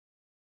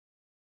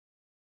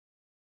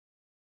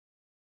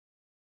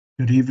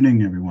Good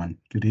evening, everyone.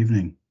 Good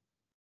evening.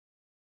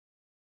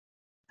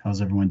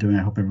 How's everyone doing?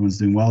 I hope everyone's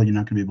doing well. You're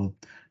not going to be able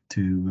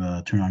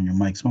to turn on your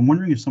mic. So I'm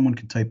wondering if someone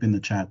could type in the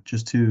chat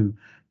just to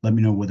let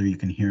me know whether you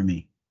can hear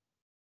me.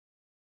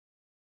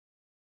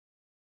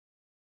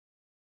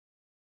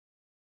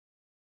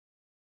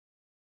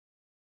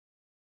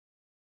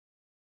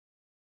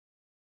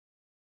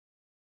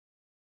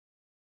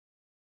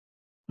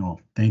 Oh,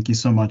 thank you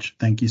so much.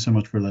 Thank you so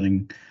much for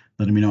letting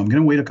me know. I'm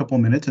going to wait a couple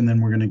of minutes and then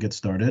we're going to get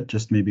started.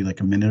 Just maybe like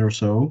a minute or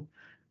so,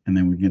 and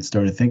then we can get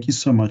started. Thank you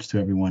so much to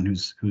everyone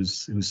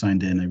who's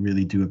signed in. I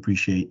really do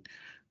appreciate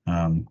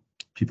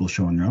people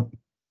showing up.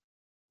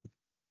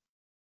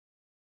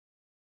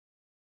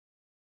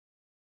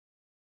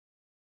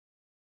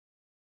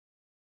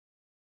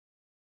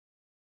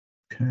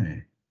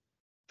 Okay.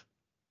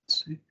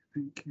 Let's see.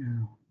 Thank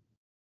you.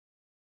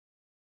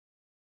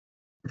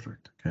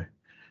 Perfect. Okay.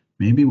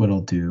 Maybe what I'll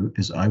do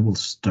is I will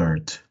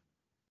start.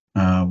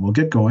 We'll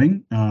get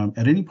going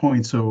at any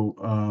point. So,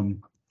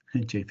 hey,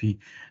 JP,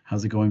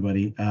 how's it going,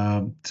 buddy?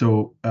 I'm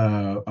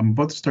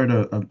about to start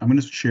I'm going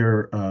to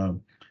share a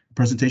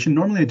presentation.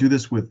 Normally, I do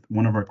this with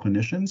one of our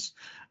clinicians.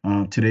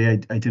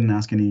 Today, I didn't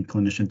ask any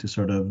clinician to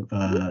sort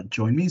of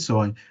join me,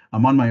 so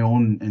I'm on my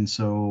own, and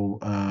so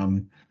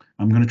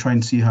I'm going to try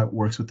and see how it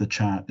works with the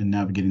chat and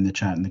navigating the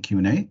chat and the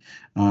Q&A.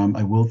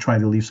 I will try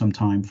to leave some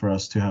time for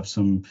us to have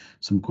some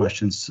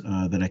questions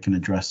that I can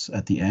address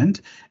at the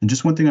end. And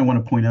just one thing I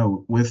want to point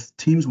out with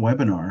Teams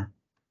webinar,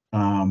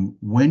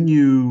 when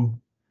you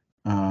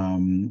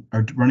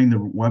are running the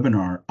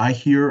webinar, I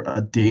hear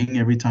a ding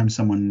every time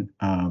someone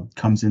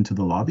comes into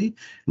the lobby.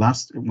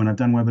 When I've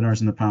done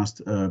webinars in the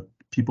past,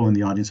 people in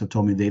the audience have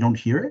told me they don't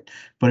hear it.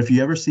 But if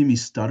you ever see me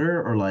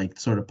stutter or like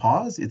sort of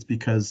pause, it's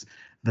because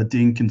the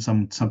ding can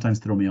sometimes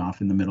throw me off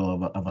in the middle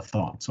of a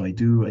thought. So I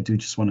do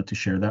just wanted to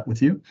share that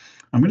with you.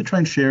 I'm going to try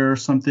and share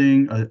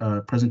something, my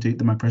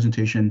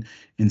presentation,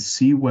 and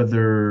see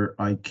whether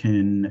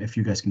if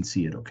you guys can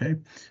see it. Okay.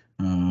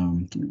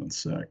 Give me one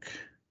sec.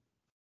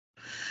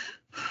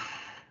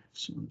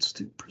 So let's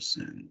do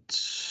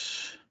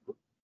present.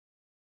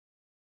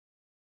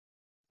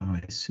 Oh,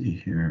 I see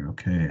here.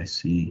 Okay, I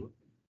see.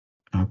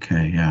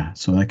 Okay, yeah.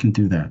 So I can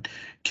do that.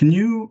 Can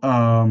you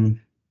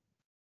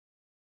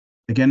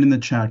again in the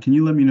chat, can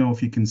you let me know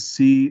if you can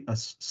see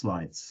us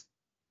slides?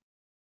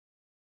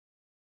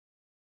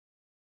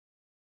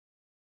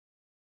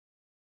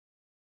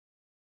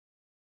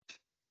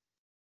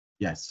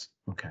 Yes.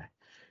 Okay.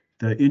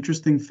 The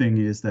interesting thing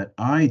is that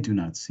I do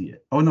not see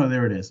it. Oh no,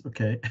 there it is.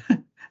 Okay.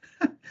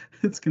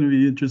 It's going to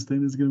be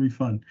interesting. It's going to be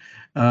fun.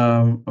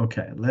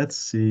 Okay, let's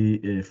see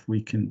if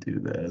we can do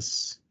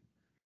this.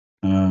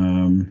 All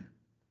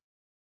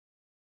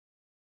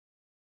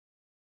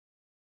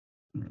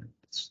right,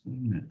 let's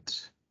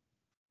limit.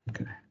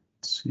 Okay,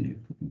 let's see if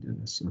we can do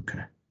this.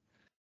 Okay.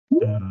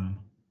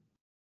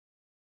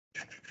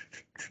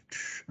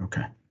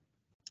 Okay.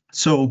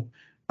 So,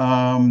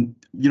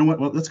 you know what?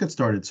 Well, let's get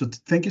started. So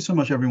thank you so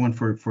much, everyone,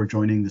 for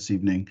joining this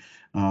evening.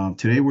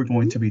 Today, we're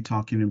going to be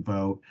talking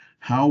about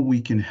how we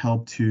can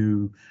help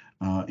to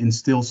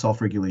instill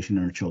self-regulation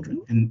in our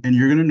children. And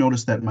you're going to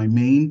notice that my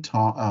main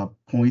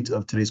point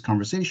of today's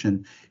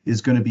conversation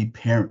is going to be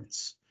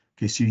parents.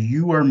 Okay, so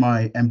you are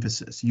my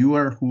emphasis. You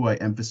are who I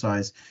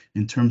emphasize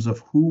in terms of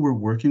who we're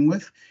working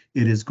with.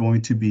 It is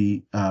going to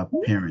be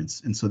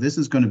parents. And so this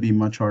is going to be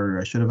much harder.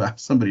 I should have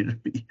asked somebody to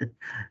be here.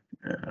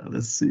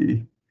 Let's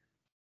see.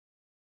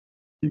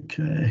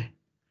 Okay.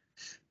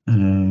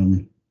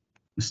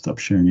 Stop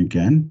sharing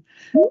again.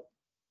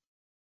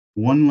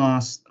 I'm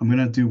going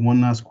to do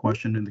one last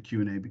question in the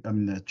Q&A, I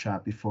mean the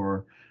chat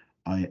before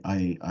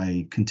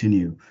I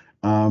continue.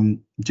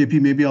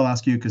 JP, maybe I'll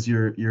ask you because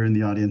you're in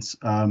the audience.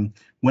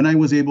 When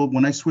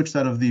I switched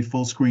out of the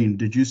full screen,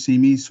 did you see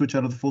me switch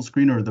out of the full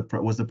screen, or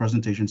was the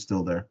presentation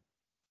still there?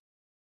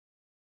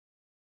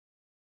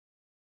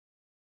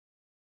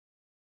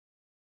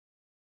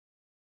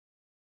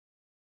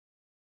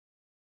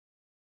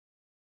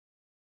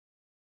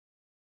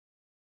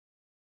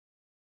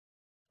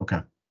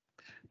 Okay.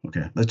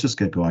 Okay, let's just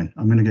get going.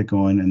 I'm going to get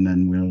going and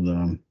then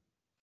we'll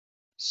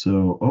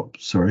oh,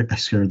 sorry, I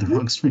shared the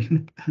wrong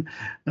screen.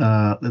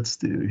 Let's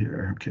do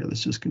here. Okay,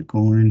 let's just get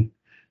going.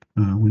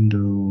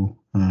 Window,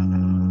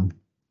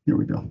 here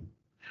we go.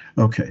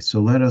 Okay,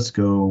 so let us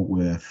go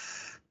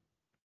with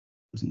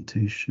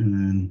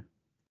presentation.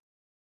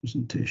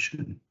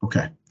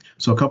 Okay,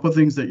 so a couple of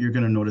things that you're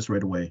going to notice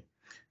right away,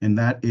 and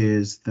that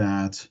is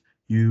that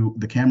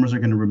the cameras are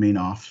going to remain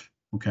off,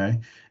 okay,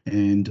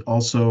 and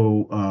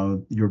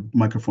also your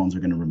microphones are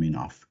going to remain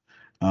off.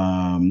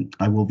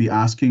 I will be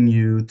asking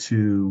you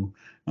to,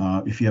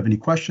 if you have any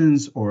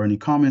questions or any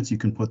comments, you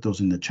can put those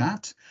in the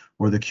chat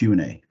or the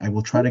Q&A. I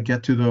will try to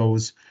get to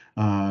those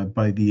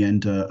by the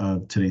end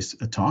of today's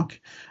talk.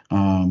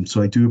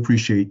 So I do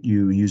appreciate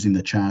you using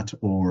the chat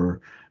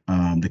or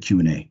the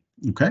Q&A,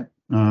 okay?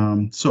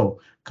 So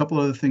a couple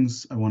other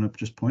things I want to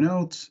just point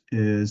out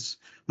is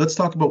let's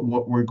talk about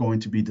what we're going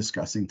to be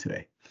discussing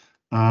today.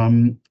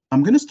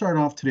 I'm going to start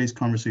off today's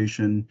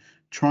conversation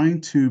trying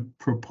to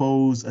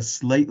propose a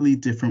slightly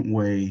different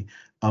way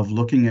of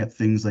looking at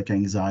things like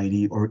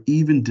anxiety or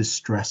even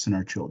distress in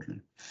our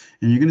children.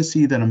 And you're going to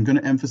see that I'm going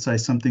to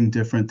emphasize something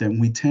different than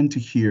we tend to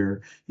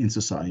hear in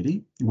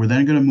society. We're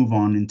then going to move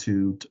on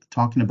into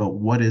talking about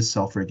what is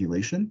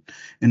self-regulation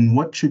and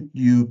what should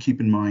you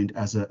keep in mind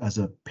as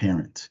a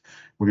parent.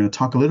 We're going to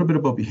talk a little bit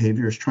about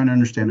behaviors, trying to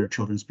understand our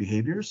children's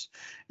behaviors.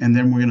 And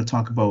then we're going to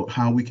talk about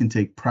how we can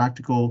take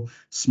practical,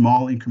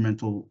 small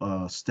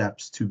incremental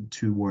steps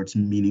towards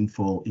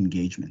meaningful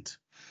engagement.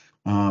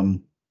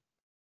 Um,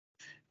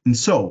 and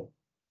so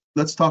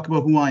let's talk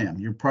about who I am.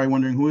 You're probably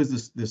wondering, who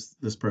is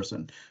this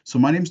person? So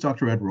my name is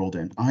Dr. Ed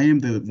Roldan. I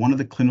am one of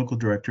the clinical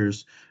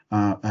directors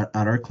at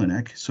our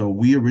clinic. So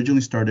we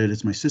originally started,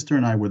 as my sister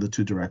and I were the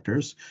two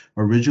directors.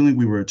 Originally,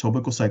 we were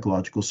Etobicoke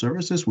Psychological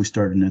Services. We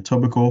started in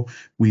Etobicoke.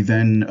 We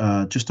then,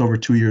 just over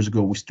 2 years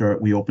ago,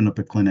 we opened up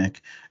a clinic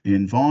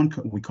in Vaughan.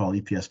 We call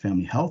EPS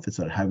Family Health. It's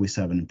at Highway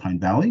 7 in Pine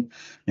Valley.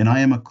 And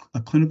I am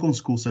a clinical and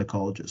school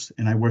psychologist.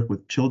 And I work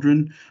with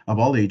children of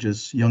all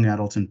ages, young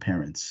adults, and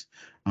parents.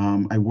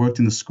 I worked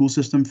in the school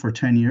system for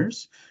 10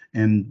 years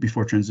and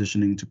before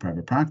transitioning to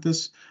private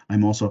practice.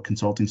 I'm also a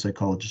consulting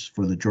psychologist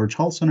for the George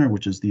Hull Center,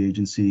 which is the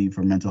agency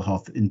for mental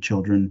health in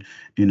children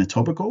in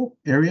Etobicoke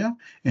area.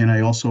 And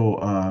I also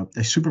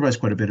I supervise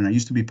quite a bit, and I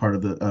used to be part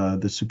of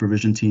the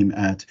supervision team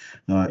at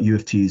U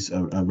of T's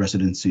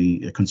residency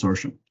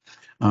consortium.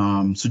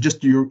 So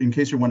just in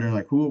case you're wondering,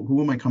 like,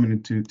 who am I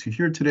coming to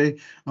hear today?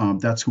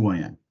 That's who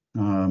I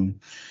am.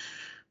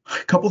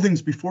 A couple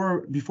things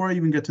before I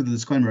even get to the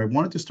disclaimer. I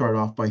wanted to start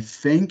off by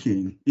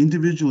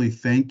individually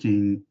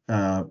thanking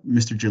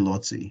Mr.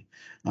 Gelozzi,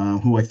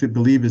 who I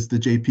believe is the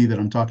JP that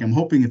I'm talking. I'm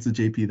hoping it's the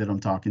JP that I'm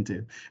talking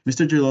to.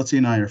 Mr. Gelozzi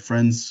and I are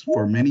friends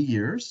for many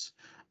years.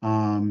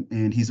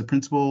 And he's a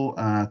principal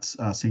at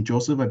St.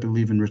 Joseph, I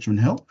believe, in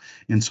Richmond Hill.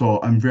 And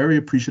so I'm very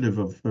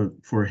appreciative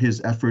for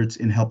his efforts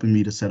in helping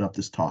me to set up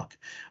this talk.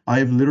 I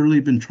have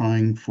literally been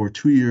trying for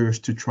 2 years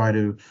to try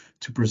to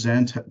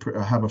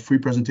have a free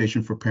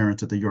presentation for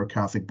parents at the York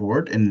Catholic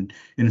Board, and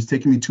it's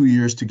taken me 2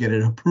 years to get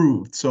it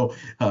approved. So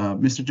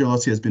Mr.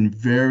 Gelozzi has been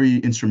very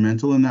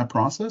instrumental in that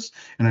process,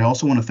 and I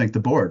also want to thank the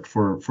board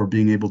for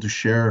being able to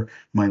share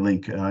my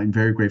link. I'm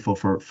very grateful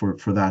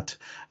for that,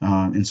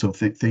 and so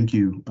thank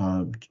you,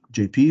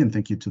 JP, and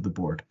thank you to the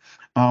board.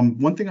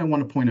 One thing I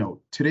want to point out,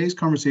 today's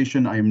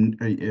conversation, I'm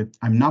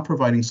not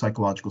providing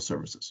psychological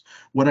services.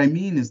 What I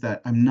mean is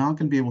that I'm not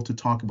going to be able to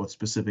talk about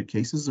specific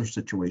cases or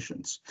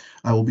situations.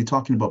 I will be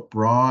talking about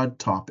broad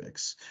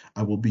topics.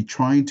 I will be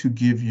trying to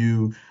give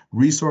you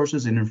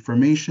resources and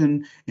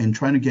information and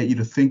trying to get you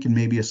to think in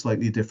maybe a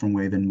slightly different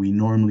way than we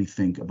normally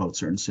think about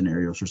certain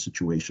scenarios or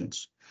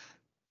situations.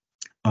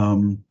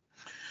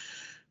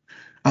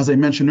 As I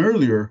mentioned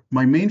earlier,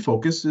 my main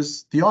focus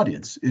is the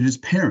audience. It is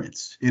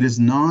parents. It is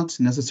not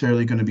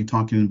necessarily going to be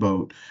talking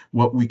about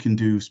what we can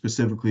do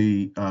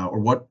specifically or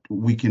what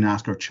we can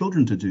ask our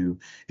children to do.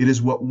 It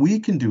is what we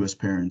can do as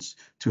parents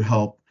to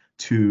help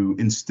to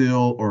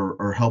instill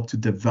or help to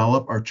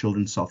develop our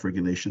children's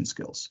self-regulation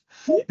skills.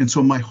 And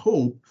so my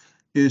hope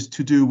is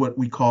to do what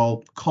we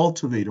call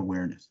cultivate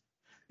awareness.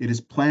 It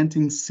is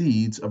planting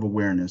seeds of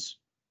awareness.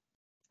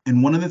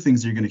 And one of the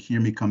things you're going to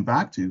hear me come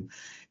back to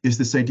is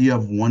this idea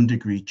of 1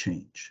 degree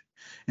change.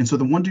 And so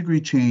the 1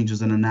 degree change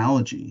is an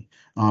analogy.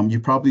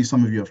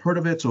 Some of you have heard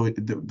of it. So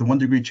the 1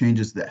 degree change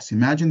is this.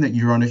 Imagine that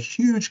you're on a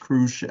huge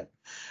cruise ship,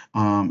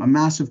 a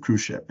massive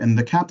cruise ship, and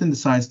the captain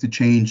decides to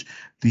change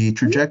the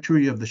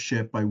trajectory of the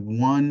ship by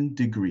 1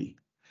 degree.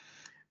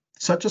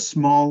 Such a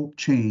small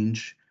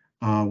change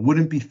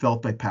wouldn't be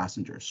felt by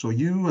passengers. So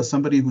you, as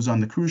somebody who's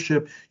on the cruise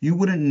ship, you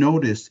wouldn't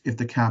notice if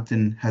the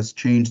captain has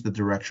changed the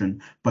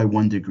direction by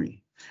 1 degree.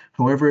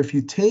 However, if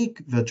you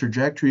take the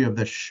trajectory of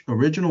the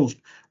original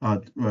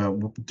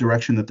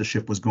direction that the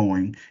ship was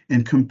going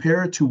and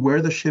compare it to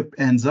where the ship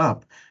ends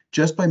up,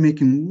 just by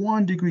making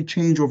 1 degree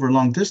change over a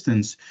long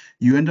distance,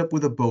 you end up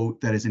with a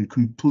boat that is in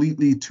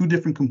two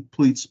different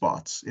complete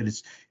spots.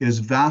 It is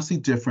vastly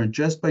different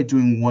just by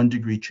doing 1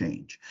 degree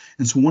change.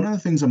 And so one of the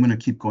things I'm going to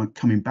keep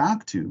coming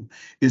back to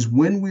is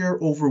when we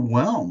are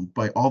overwhelmed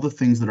by all the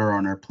things that are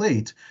on our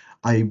plate,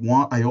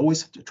 I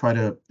always try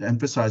to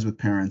emphasize with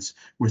parents,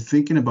 we're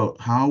thinking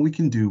about how we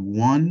can do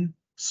one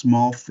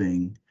small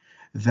thing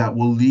that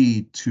will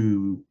lead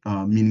to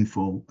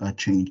meaningful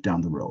change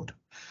down the road.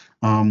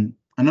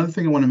 Another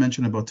thing I want to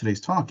mention about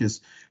today's talk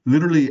is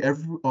literally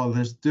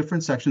there's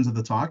different sections of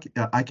the talk.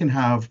 I can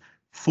have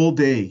full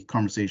day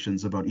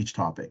conversations about each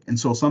topic. And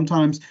so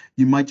sometimes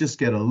you might just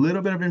get a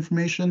little bit of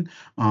information.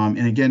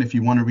 And again, if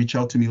you want to reach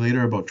out to me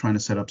later about trying to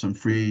set up some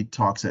free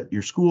talks at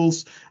your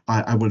schools,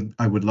 I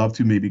would love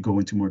to maybe go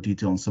into more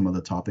detail on some of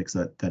the topics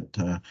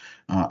that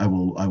I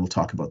will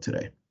talk about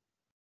today.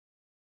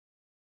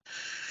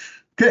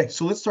 Okay,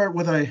 so let's start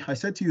with, I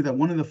said to you that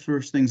one of the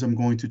first things I'm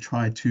going to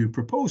try to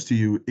propose to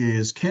you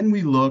is, can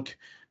we look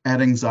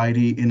at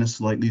anxiety in a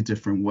slightly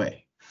different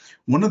way?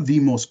 One of the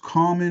most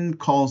common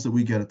calls that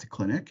we get at the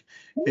clinic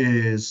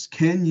is,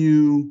 can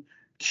you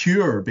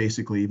cure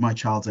basically my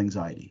child's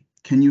anxiety?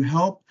 Can you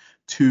help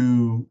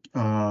to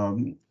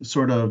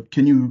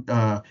can you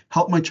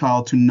help my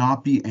child to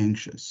not be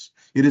anxious?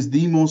 It is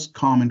the most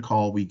common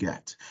call we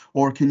get.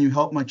 Or can you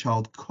help my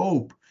child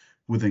cope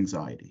with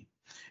anxiety?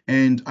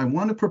 And I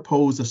want to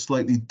propose a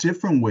slightly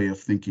different way of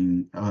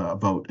thinking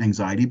about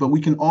anxiety, but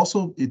we can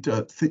also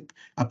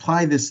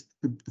apply this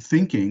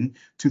thinking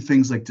to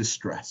things like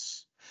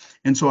distress.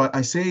 And so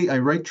I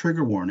write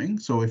trigger warning.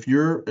 So if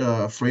you're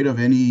afraid of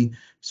any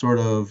sort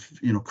of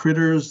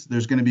critters,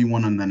 there's going to be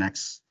one on the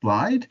next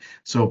slide.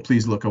 So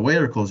please look away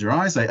or close your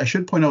eyes. I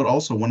should point out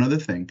also one other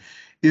thing.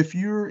 If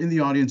you're in the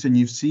audience and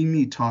you've seen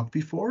me talk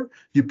before,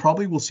 you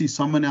probably will see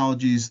some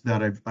analogies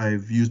that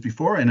I've used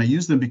before, and I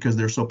use them because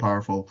they're so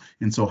powerful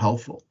and so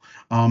helpful.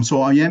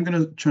 So I am going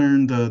to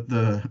turn to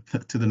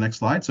the next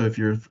slide. So if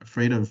you're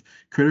afraid of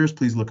critters,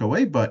 please look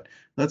away. But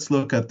let's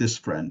look at this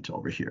friend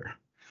over here.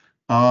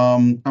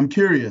 I'm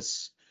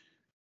curious.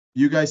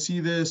 You guys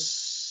see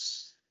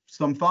this?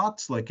 Some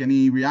thoughts, like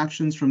any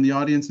reactions from the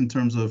audience in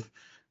terms of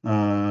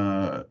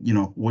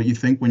what you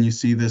think when you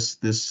see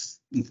this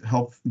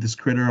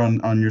critter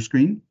on your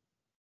screen?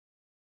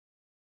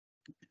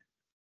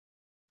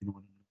 I'm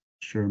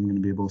sure I'm going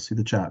to be able to see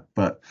the chat,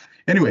 but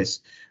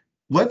anyways,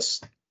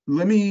 let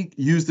me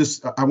use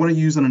this. I want to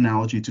use an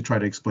analogy to try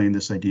to explain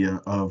this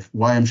idea of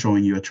why I'm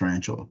showing you a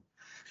tarantula.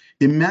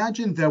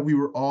 Imagine that we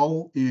were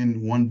all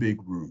in one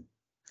big room.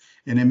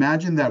 And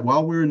imagine that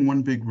while we're in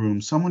one big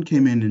room, someone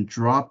came in and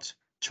dropped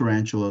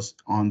tarantulas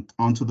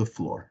onto the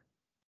floor.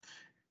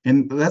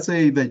 And let's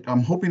say that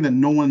I'm hoping that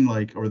no one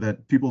or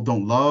that people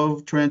don't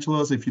love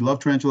tarantulas. If you love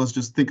tarantulas,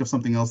 just think of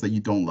something else that you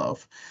don't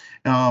love.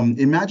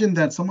 Imagine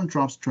that someone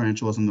drops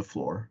tarantulas on the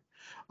floor.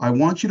 I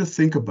want you to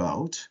think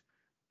about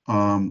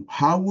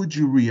how would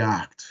you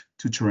react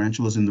to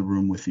tarantulas in the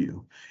room with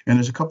you? And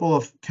there's a couple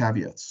of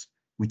caveats.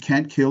 We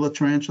can't kill a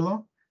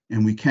tarantula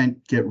and we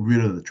can't get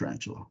rid of the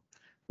tarantula.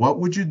 What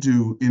would you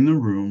do in the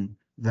room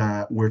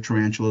where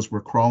tarantulas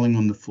were crawling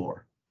on the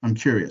floor? I'm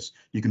curious.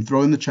 You can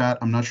throw in the chat.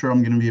 I'm not sure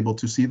I'm going to be able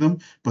to see them,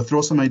 but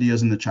throw some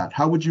ideas in the chat.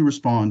 How would you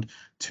respond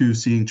to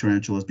seeing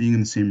tarantulas, being in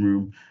the same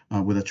room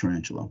with a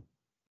tarantula?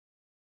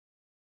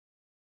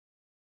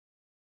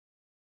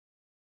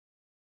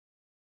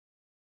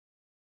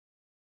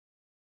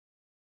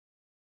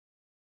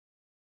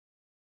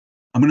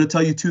 I'm going to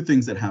tell you two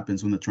things that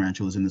happens when the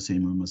tarantula is in the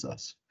same room as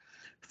us.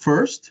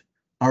 First,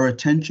 our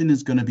attention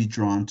is going to be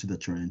drawn to the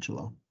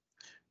tarantula.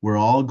 We're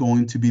all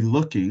going to be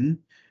looking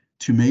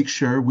to make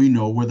sure we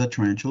know where the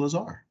tarantulas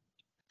are.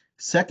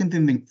 Second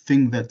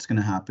thing that's going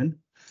to happen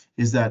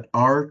is that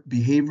our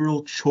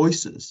behavioral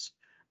choices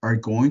are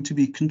going to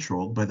be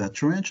controlled by that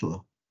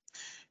tarantula.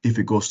 If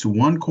it goes to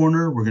one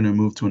corner, we're going to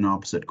move to an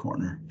opposite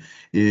corner.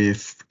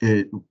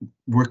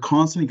 We're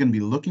constantly going to be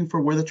looking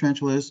for where the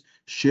tarantula is,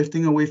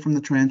 shifting away from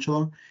the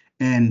tarantula,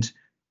 and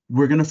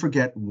we're going to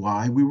forget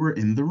why we were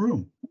in the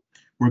room.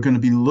 We're going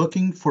to be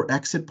looking for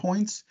exit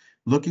points,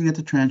 looking at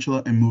the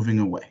tarantula and moving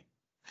away.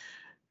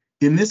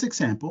 In this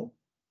example,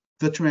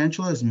 the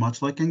tarantula is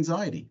much like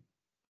anxiety.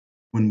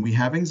 When we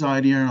have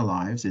anxiety in our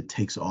lives, it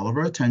takes all of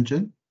our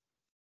attention,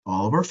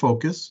 all of our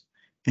focus,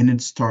 and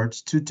it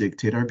starts to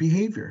dictate our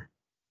behavior.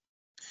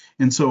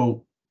 And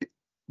so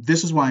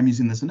this is why I'm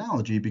using this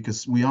analogy,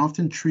 because we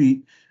often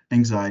treat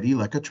anxiety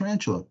like a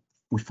tarantula.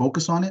 We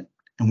focus on it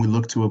and we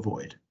look to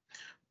avoid.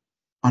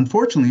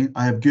 Unfortunately,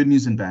 I have good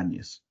news and bad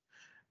news.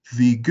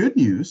 The good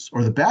news,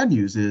 or the bad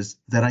news, is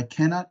that I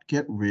cannot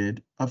get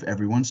rid of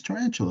everyone's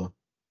tarantula.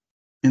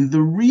 And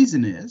the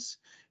reason is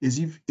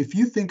if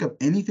you think of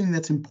anything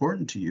that's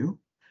important to you,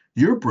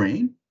 your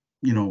brain,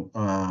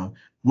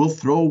 will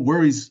throw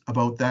worries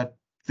about that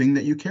thing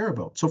that you care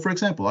about. So for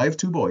example, I have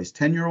two boys,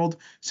 10-year-old,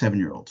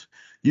 7-year-old.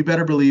 You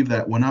better believe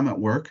that when I'm at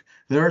work,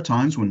 there are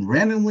times when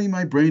randomly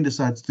my brain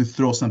decides to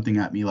throw something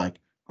at me like,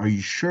 are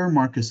you sure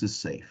Marcus is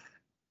safe?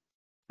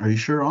 Are you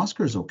sure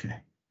Oscar's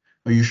okay?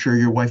 Are you sure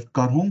your wife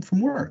got home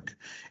from work?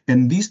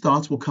 And these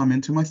thoughts will come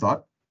into my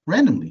thought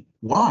randomly.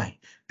 Why?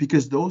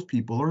 Because those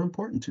people are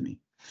important to me.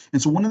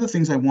 And so one of the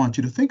things I want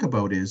you to think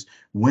about is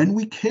when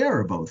we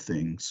care about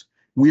things,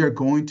 we are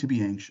going to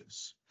be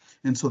anxious.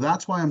 And so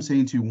that's why I'm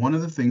saying to you, one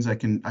of the things I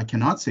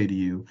cannot say to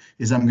you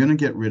is I'm going to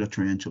get rid of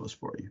tarantulas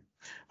for you.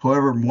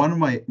 However, one of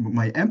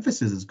my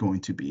emphasis is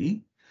going to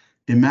be,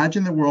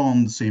 imagine that we're all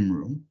in the same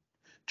room.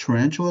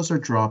 Tarantulas are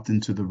dropped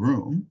into the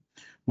room.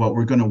 What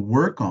we're going to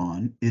work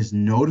on is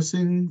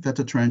noticing that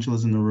the tarantula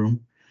is in the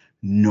room,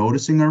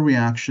 noticing our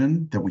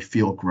reaction, that we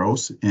feel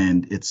gross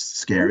and it's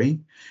scary.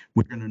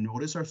 We're going to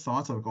notice our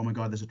thoughts like, oh my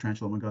God, there's a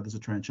tarantula, oh my God, there's a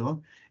tarantula.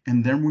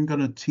 And then we're going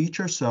to teach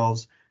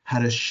ourselves how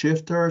to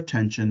shift our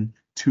attention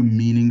to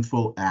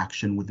meaningful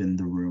action within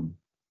the room,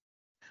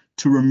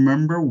 to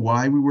remember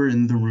why we were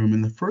in the room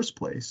in the first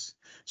place,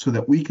 so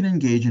that we can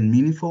engage in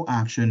meaningful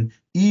action,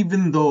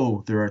 even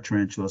though there are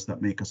tarantulas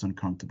that make us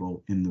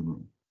uncomfortable in the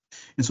room.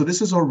 And so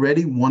this is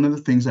already one of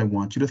the things I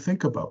want you to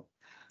think about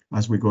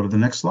as we go to the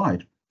next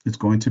slide. It's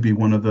going to be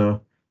one of the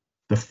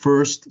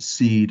first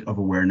seed of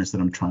awareness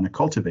that I'm trying to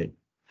cultivate.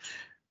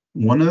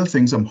 One of the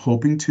things I'm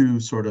hoping to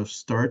sort of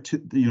start to,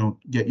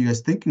 get you guys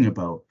thinking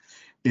about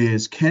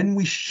is, can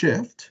we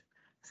shift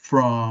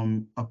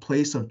from a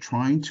place of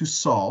trying to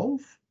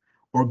solve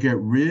or get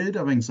rid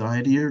of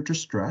anxiety or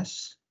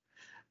distress,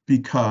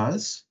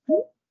 because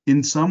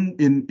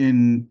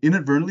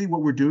inadvertently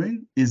what we're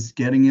doing is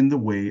getting in the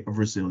way of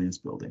resilience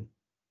building.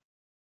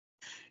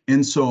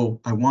 And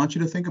so I want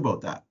you to think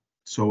about that.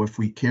 So if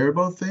we care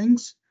about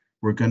things,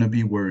 we're going to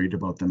be worried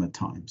about them at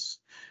times.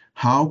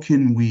 How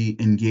can we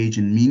engage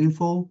in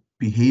meaningful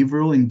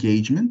behavioral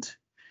engagement,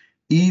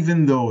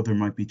 even though there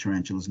might be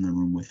tarantulas in the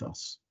room with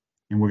us?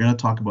 And we're going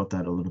to talk about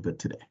that a little bit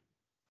today.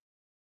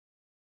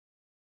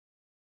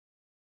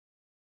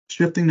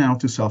 Shifting now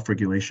to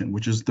self-regulation,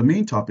 which is the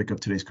main topic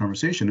of today's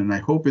conversation, and I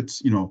hope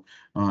it's,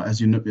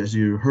 as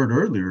you heard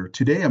earlier,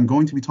 today I'm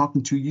going to be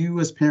talking to you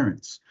as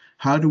parents.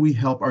 How do we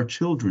help our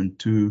children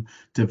to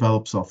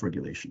develop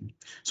self-regulation?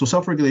 So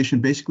self-regulation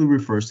basically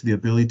refers to the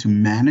ability to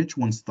manage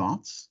one's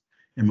thoughts,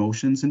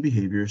 emotions, and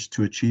behaviors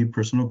to achieve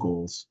personal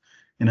goals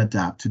and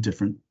adapt to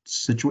different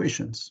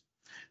situations.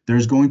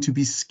 There's going to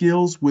be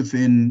skills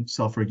within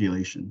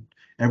self-regulation.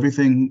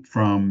 Everything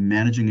from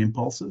managing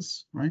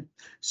impulses, right?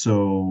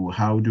 So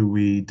how do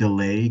we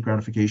delay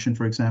gratification,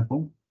 for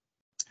example?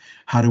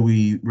 How do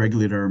we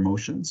regulate our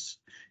emotions?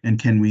 And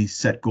can we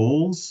set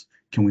goals?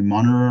 Can we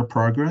monitor our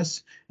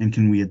progress? And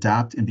can we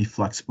adapt and be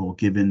flexible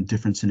given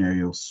different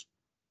scenarios?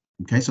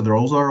 Okay, so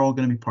those are all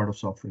going to be part of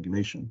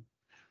self-regulation.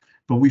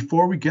 But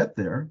before we get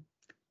there,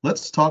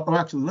 let's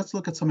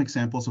look at some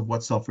examples of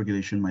what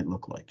self-regulation might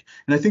look like.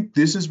 And I think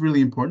this is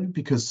really important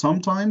because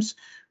sometimes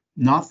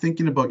not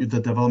thinking about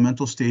the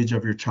developmental stage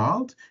of your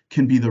child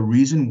can be the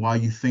reason why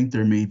you think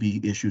there may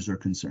be issues or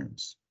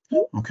concerns.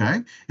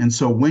 Okay. And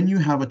so when you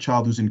have a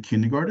child who's in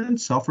kindergarten,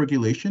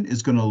 self-regulation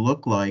is going to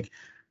look like,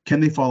 can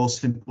they follow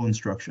simple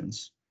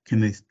instructions? Can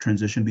they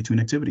transition between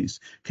activities?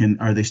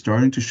 Are they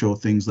starting to show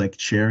things like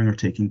sharing or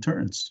taking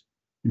turns?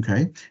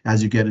 Okay.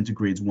 As you get into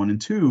grades 1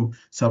 and 2,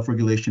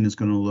 self-regulation is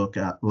going to look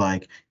at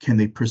like, can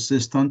they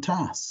persist on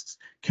tasks?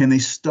 Can they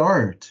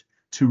start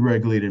to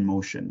regulate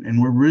emotion?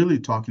 And we're really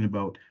talking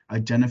about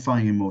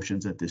identifying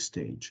emotions at this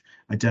stage,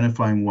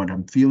 identifying what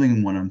I'm feeling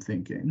and what I'm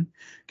thinking.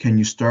 Can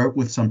you start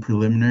with some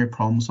preliminary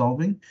problem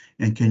solving?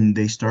 And can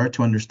they start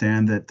to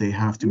understand that they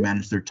have to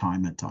manage their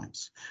time at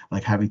times,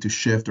 like having to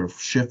shift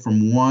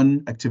from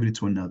one activity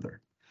to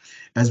another?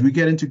 As we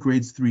get into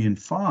grades 3 and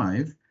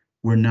 5,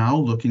 we're now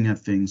looking at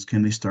things.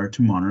 Can they start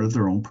to monitor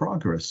their own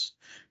progress?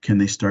 Can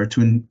they start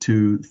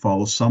to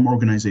follow some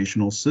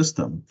organizational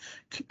system?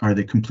 Are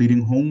they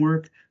completing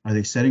homework? Are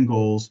they setting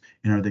goals?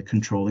 And are they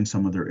controlling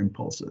some of their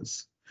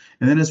impulses?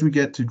 And then as we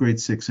get to grade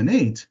 6 and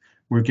 8,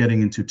 we're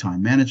getting into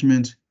time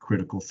management,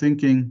 critical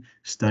thinking,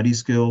 study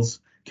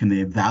skills. Can they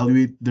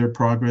evaluate their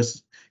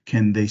progress?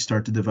 Can they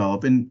start to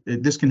develop? And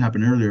this can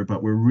happen earlier,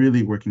 but we're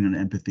really working on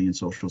empathy and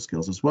social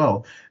skills as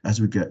well as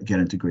we get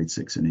into grade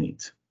 6 and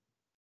 8.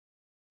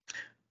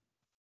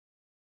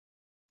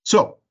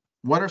 So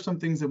what are some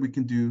things that we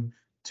can do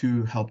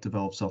to help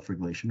develop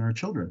self-regulation in our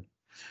children?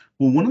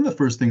 Well, one of the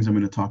first things I'm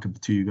going to talk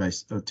to you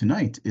guys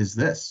tonight is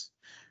this.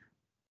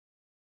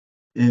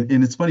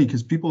 And it's funny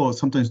because people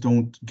sometimes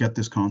don't get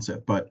this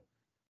concept, but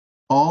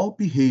all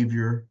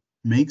behavior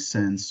makes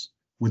sense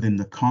within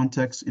the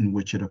context in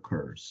which it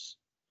occurs.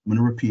 I'm going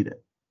to repeat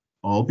it.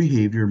 All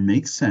behavior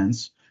makes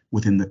sense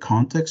within the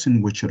context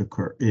in which it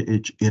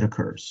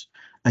occurs.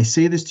 I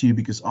say this to you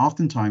because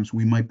oftentimes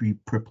we might be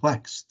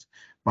perplexed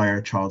by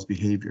our child's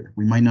behavior.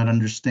 We might not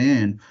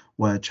understand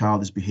why a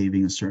child is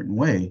behaving a certain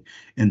way.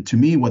 And to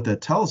me, what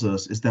that tells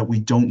us is that we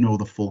don't know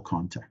the full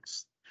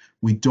context.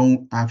 We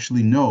don't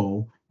actually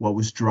know what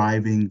was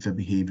driving the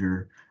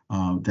behavior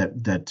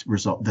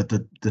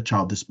that the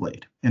child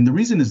displayed. And the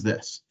reason is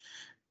this,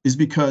 is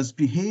because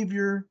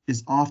behavior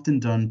is often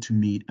done to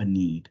meet a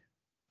need.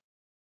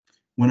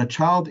 When a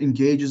child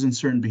engages in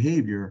certain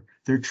behavior,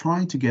 they're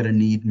trying to get a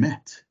need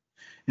met.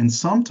 And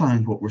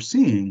sometimes what we're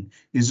seeing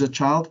is a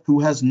child who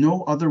has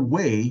no other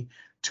way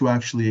to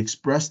actually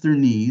express their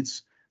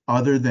needs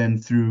other than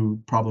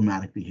through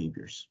problematic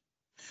behaviors.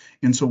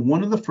 And so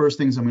one of the first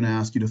things I'm going to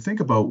ask you to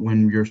think about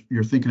when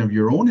you're thinking of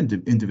your own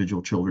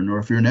individual children, or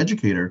if you're an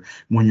educator,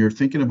 when you're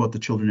thinking about the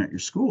children at your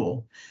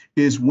school,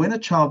 is when a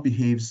child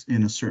behaves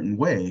in a certain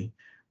way,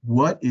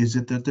 what is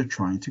it that they're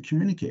trying to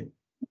communicate?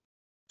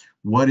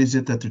 What is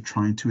it that they're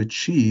trying to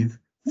achieve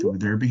through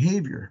their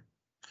behavior?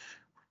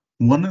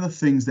 One of the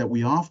things that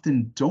we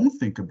often don't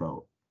think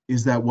about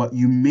is that what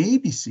you may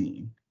be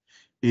seeing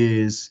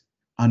is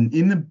an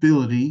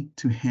inability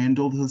to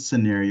handle the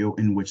scenario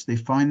in which they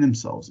find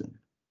themselves in.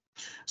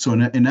 So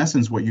in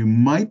essence, what you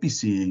might be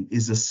seeing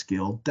is a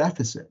skill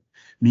deficit,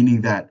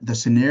 meaning that the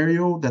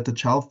scenario that the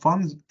child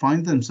finds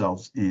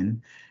themselves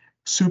in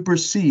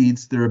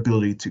supersedes their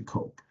ability to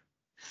cope.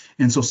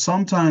 And so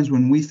sometimes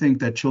when we think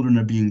that children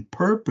are being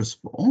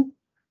purposeful,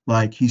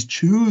 like he's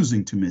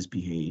choosing to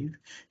misbehave,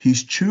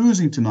 he's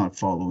choosing to not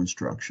follow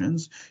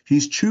instructions,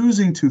 he's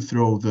choosing to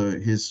throw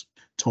his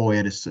toy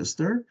at his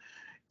sister,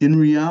 in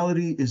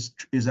reality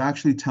is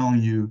actually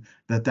telling you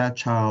that that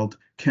child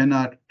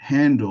cannot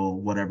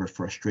handle whatever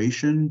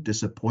frustration,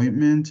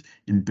 disappointment,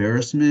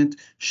 embarrassment,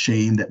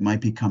 shame that might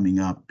be coming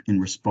up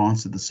in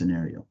response to the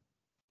scenario.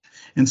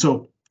 And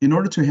so in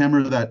order to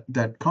hammer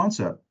that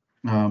concept,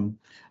 I'm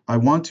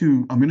going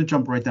to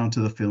jump right down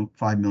to the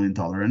 $5 million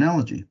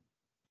analogy.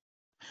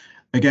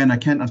 Again,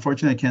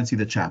 unfortunately, I can't see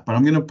the chat, but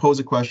I'm going to pose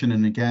a question.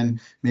 And again,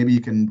 maybe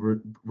you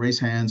can raise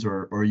hands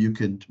or you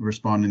could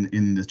respond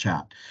in the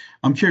chat.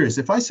 I'm curious,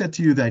 if I said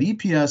to you that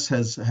EPS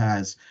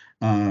has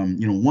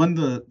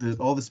won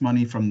all this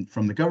money from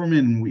the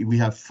government, and we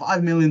have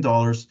 $5 million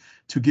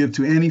to give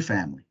to any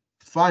family,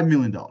 $5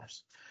 million.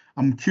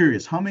 I'm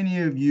curious, how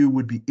many of you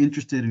would be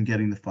interested in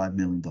getting the $5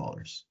 million?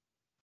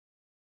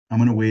 I'm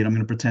going to wait. I'm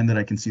going to pretend that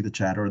I can see the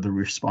chat or the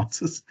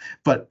responses.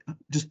 But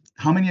just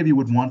how many of you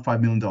would want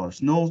 $5 million?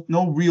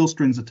 No real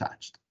strings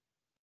attached.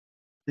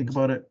 Think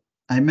about it.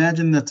 I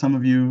imagine that some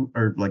of you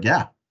are like,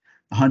 yeah,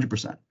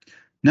 100%.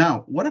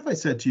 Now, what if I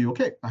said to you,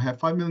 okay, I have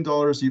 $5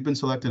 million. You've been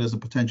selected as a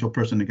potential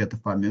person to get the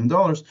 $5 million.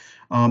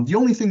 The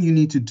only thing you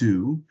need to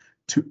do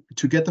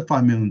to get the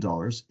 $5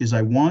 million is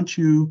I want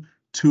you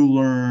to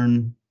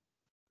learn,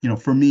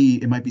 for me,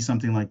 it might be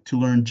something like to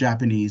learn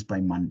Japanese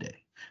by Monday.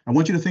 I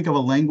want you to think of a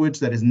language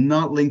that is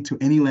not linked to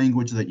any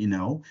language that you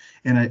know,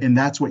 and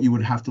that's what you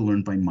would have to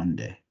learn by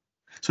Monday.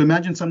 So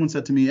imagine someone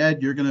said to me,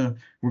 Ed, we're gonna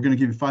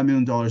give you $5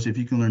 million if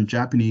you can learn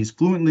Japanese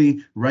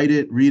fluently, write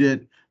it, read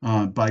it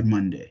by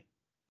Monday.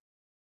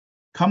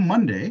 Come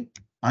Monday,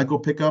 I go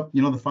pick up,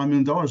 the $5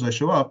 million. I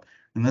show up,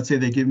 and let's say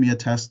they give me a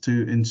test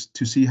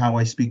to see how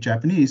I speak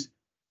Japanese.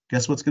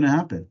 Guess what's going to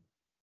happen?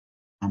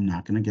 I'm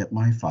not going to get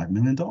my $5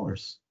 million.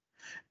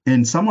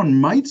 And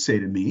someone might say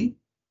to me,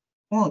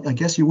 well, I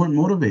guess you weren't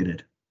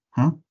motivated,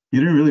 huh? You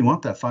didn't really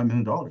want that $5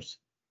 million.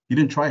 You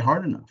didn't try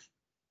hard enough.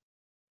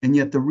 And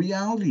yet the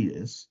reality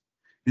is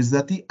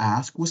that the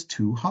ask was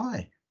too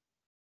high.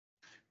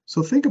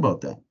 So think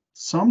about that.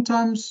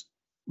 Sometimes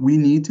we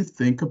need to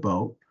think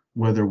about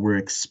whether we're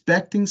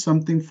expecting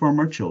something from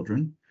our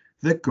children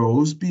that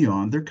goes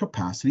beyond their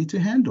capacity to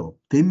handle.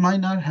 They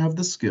might not have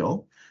the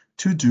skill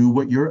to do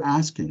what you're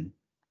asking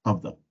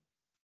of them.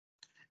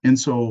 And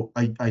so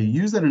I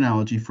use that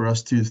analogy for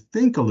us to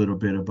think a little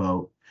bit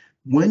about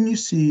when you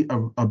see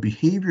a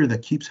behavior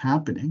that keeps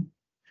happening,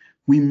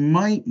 we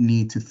might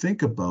need to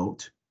think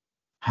about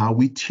how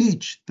we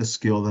teach the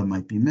skill that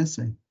might be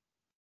missing.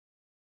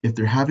 If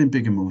they're having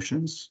big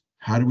emotions,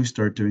 how do we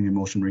start doing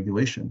emotion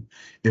regulation?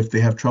 If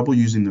they have trouble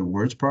using their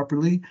words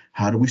properly,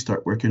 how do we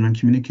start working on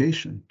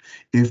communication?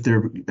 If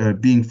they're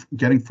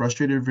getting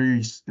frustrated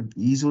very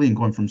easily and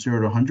going from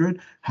 0 to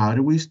 100, how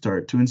do we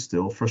start to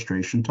instill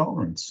frustration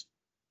tolerance?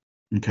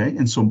 Okay,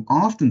 and so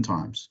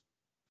oftentimes,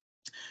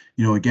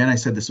 again, I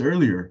said this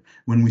earlier,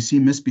 when we see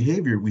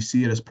misbehavior, we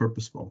see it as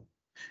purposeful.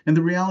 And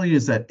the reality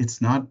is that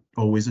it's not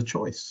always a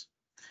choice.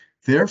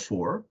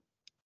 Therefore,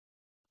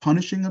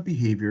 punishing a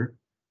behavior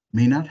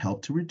may not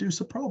help to reduce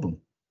a problem,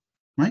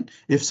 right?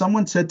 If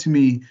someone said to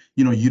me,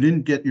 you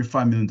didn't get your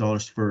 $5 million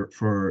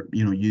for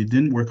you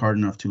didn't work hard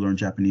enough to learn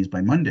Japanese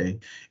by Monday,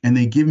 and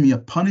they give me a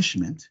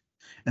punishment,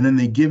 and then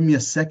they give me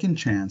a second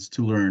chance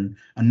to learn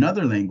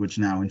another language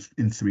now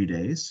in 3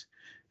 days,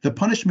 the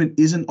punishment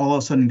isn't all of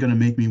a sudden going to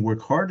make me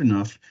work hard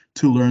enough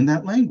to learn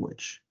that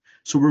language.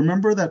 So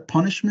remember that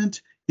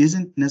punishment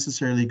isn't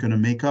necessarily going to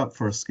make up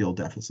for a skill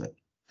deficit.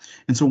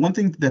 And so one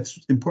thing that's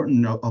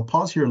important, I'll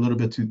pause here a little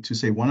bit to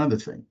say one other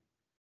thing.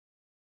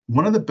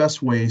 One of the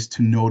best ways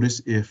to notice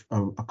if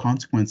a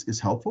consequence is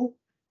helpful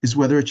is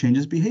whether it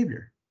changes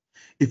behavior.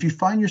 If you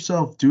find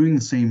yourself giving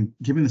the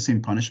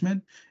same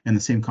punishment and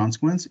the same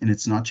consequence, and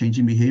it's not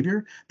changing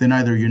behavior, then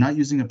either you're not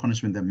using a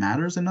punishment that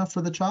matters enough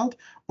for the child,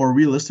 or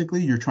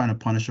realistically, you're trying to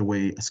punish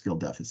away a skill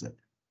deficit.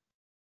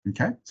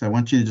 Okay, so I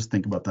want you to just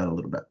think about that a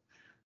little bit.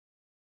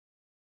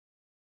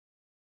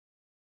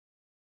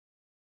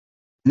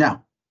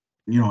 Now,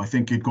 I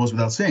think it goes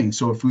without saying.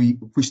 So if we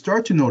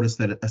start to notice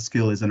that a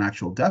skill is an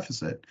actual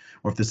deficit,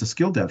 or if there's a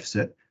skill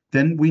deficit,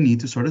 then we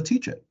need to sort of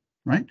teach it.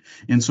 Right.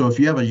 And so if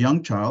you have a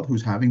young child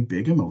who's having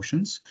big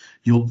emotions,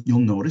 you'll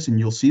notice, and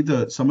you'll see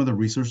some of the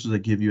resources I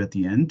give you at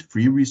the end,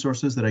 free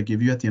resources that I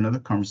give you at the end of the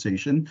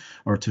conversation,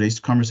 or today's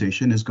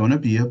conversation is going to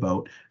be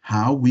about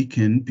how we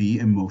can be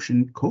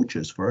emotion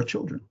coaches for our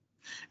children.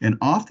 And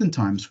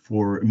oftentimes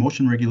for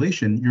emotion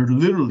regulation, you're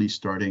literally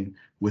starting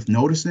with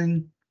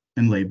noticing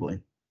and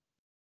labeling.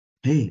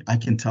 Hey, I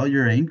can tell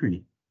you're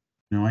angry.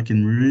 I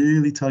can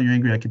really tell you're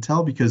angry. I can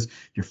tell because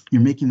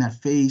you're making that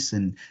face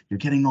and you're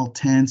getting all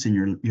tense and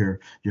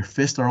your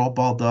fists are all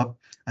balled up.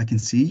 I can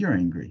see you're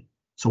angry.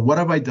 So what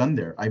have I done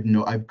there?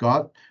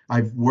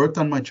 I've worked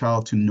on my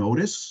child to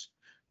notice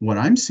what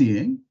I'm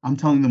seeing. I'm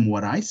telling them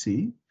what I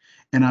see,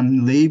 and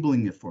I'm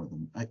labeling it for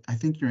them. I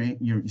think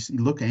you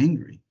look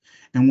angry.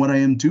 And what I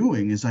am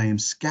doing is I am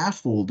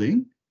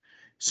scaffolding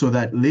so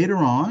that later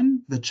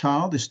on the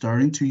child is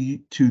starting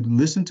to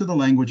listen to the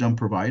language I'm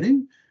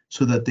providing,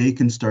 so that they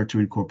can start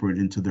to incorporate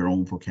it into their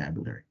own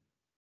vocabulary.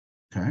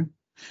 Okay.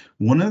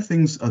 One of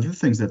the other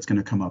things that's going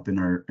to come up in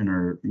our,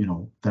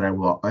 that I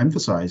will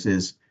emphasize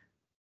is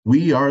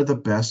we are the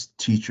best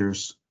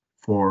teachers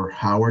for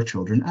how our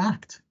children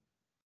act,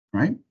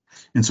 right?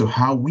 And so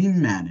how we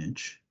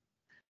manage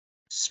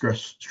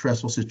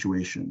stressful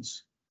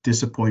situations,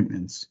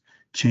 disappointments,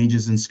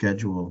 changes in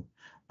schedule,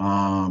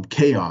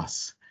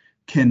 chaos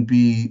can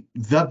be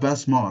the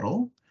best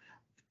model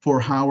for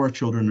how our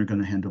children are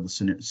going to handle the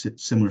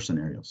similar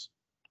scenarios.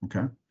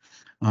 Okay.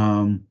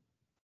 Um,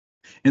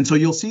 and so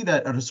you'll see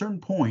that at a certain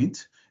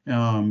point,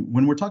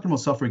 when we're talking about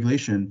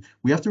self-regulation,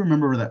 we have to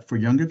remember that for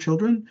younger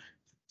children,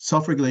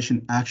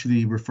 self-regulation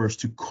actually refers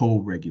to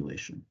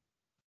co-regulation.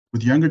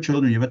 With younger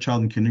children, you have a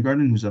child in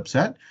kindergarten who's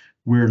upset,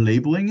 we're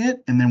labeling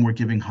it, and then we're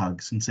giving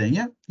hugs and saying,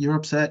 yeah, you're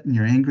upset and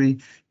you're angry.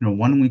 You know,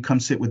 why don't we come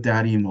sit with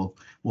daddy and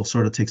we'll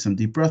sort of take some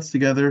deep breaths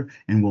together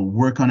and we'll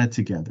work on it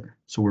together.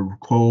 So we're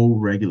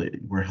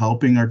co-regulating. We're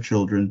helping our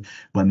children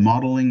by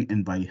modeling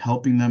and by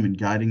helping them and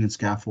guiding and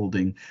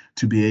scaffolding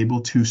to be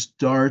able to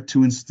start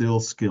to instill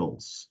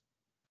skills.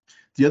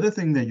 The other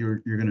thing that you're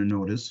going to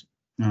notice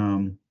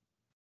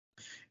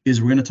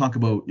is we're going to talk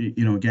about,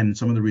 you know, again,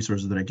 some of the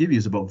resources that I give you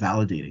is about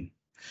validating.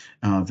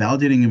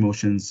 Validating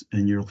emotions,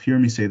 and you'll hear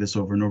me say this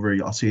over and over,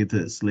 I'll say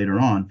this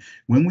later on,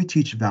 when we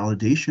teach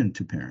validation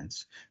to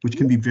parents, which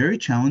can be very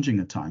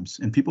challenging at times,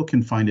 and people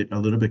can find it a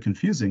little bit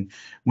confusing,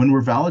 when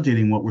we're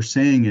validating, what we're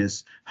saying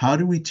is, how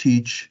do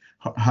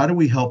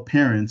we help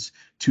parents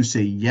to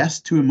say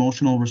yes to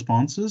emotional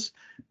responses,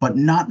 but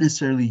not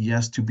necessarily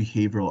yes to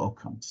behavioral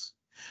outcomes?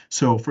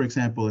 So, for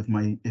example,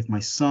 if my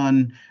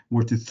son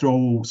were to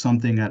throw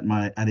something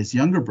at his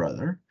younger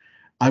brother,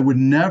 I would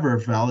never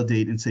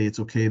validate and say it's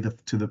okay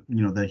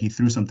that he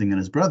threw something at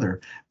his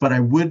brother, but I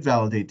would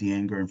validate the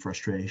anger and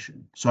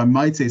frustration. So I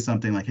might say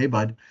something like, "Hey,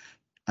 bud,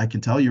 I can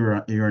tell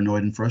you're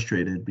annoyed and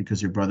frustrated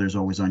because your brother's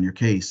always on your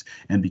case,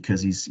 and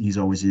because he's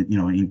always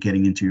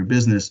getting into your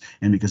business,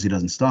 and because he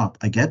doesn't stop.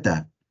 I get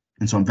that,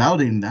 and so I'm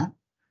validating that.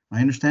 I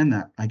understand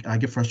that. I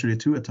get frustrated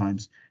too at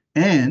times,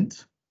 and."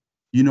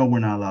 We're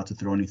not allowed to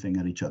throw anything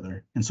at each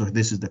other. And so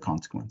this is the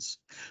consequence.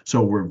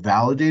 So we're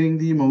validating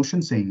the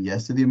emotion, saying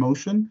yes to the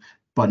emotion,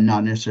 but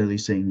not necessarily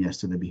saying yes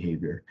to the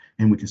behavior.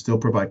 And we can still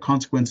provide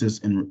consequences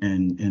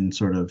and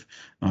sort of,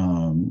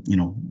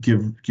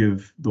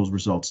 give those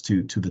results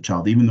to the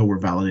child, even though we're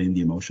validating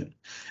the emotion.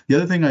 The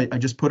other thing I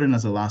just put in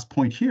as a last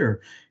point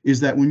here is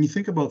that when you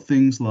think about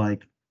things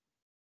like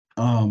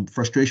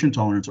frustration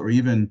tolerance or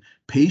even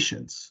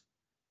patience,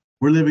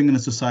 we're living in a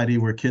society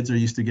where kids are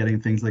used to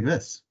getting things like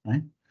this,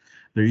 right?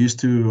 They're used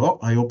to, oh,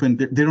 I opened,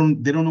 they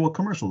don't know what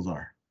commercials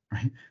are,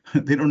 right?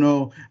 They don't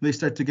know, they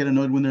start to get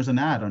annoyed when there's an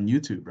ad on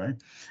YouTube, right?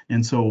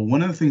 And so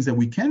one of the things that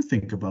we can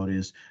think about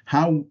is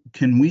how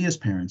can we as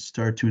parents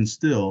start to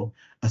instill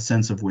a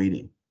sense of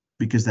waiting?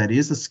 Because that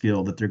is a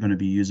skill that they're going to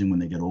be using when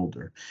they get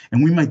older.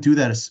 And we might do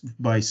that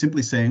by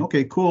simply saying,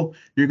 okay, cool,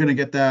 you're going to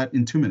get that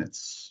in 2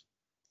 minutes.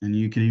 And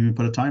you can even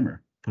put a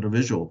timer, put a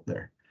visual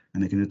there,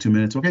 and they can do 2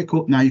 minutes. Okay,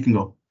 cool, now you can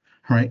go.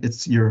 All right,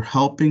 you're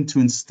helping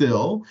to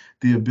instill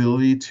the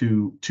ability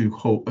to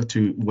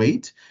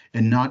wait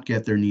and not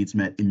get their needs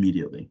met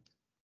immediately.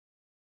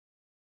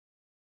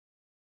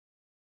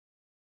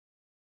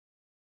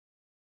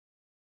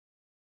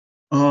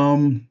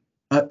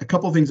 A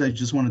couple of things I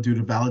just want to do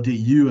to validate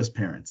you as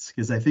parents,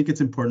 because I think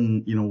it's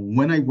important.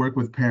 When I work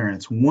with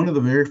parents, one of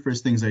the very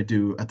first things I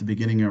do at the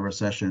beginning of our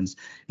sessions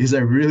is I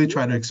really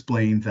try to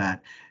explain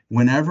that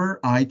whenever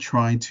I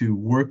try to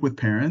work with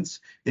parents,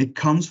 it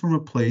comes from a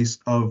place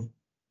of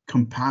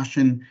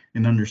compassion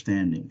and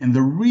understanding. And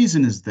the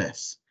reason is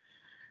this.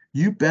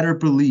 You better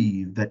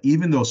believe that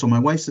even though, so my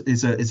wife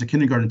is a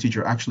kindergarten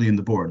teacher, actually in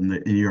the board, in the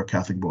New York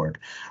Catholic board.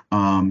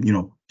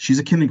 She's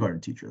a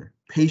kindergarten teacher.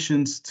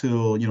 Patience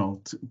till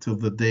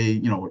the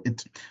day,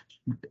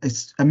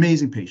 it's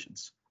amazing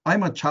patience.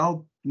 I'm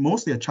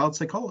mostly a child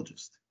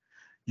psychologist.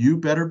 You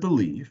better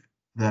believe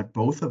that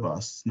both of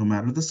us, no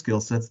matter the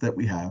skill sets that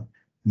we have,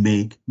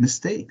 make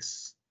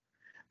mistakes.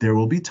 There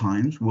will be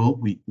times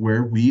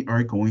where we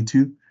are going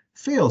to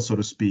fail, so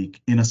to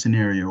speak, in a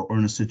scenario or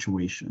in a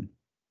situation.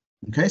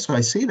 Okay, so I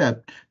say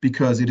that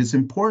because it is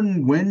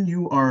important when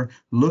you are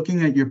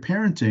looking at your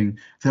parenting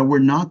that we're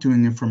not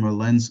doing it from a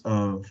lens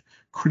of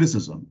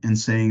criticism and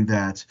saying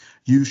that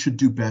you should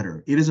do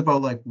better. It is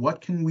about like,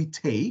 what can we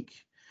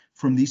take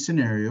from these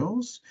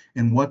scenarios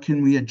and what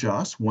can we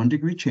adjust 1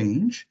 degree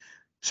change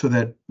so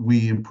that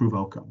we improve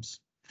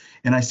outcomes.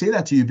 And I say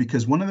that to you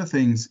because one of the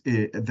things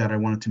that I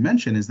wanted to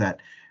mention is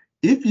that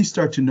if you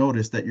start to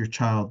notice that your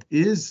child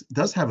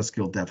does have a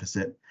skill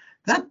deficit,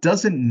 that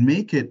doesn't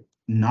make it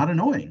not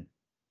annoying.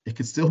 It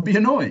could still be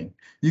annoying.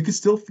 You could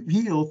still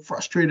feel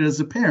frustrated as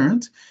a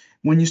parent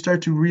when you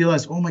start to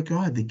realize, oh my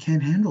God, they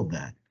can't handle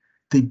that.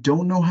 They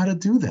don't know how to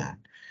do that.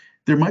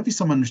 There might be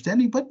some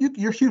understanding, but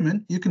you're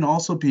human. You can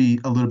also be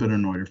a little bit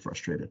annoyed or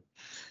frustrated.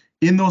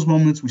 In those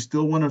moments, we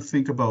still want to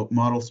think about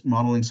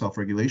modeling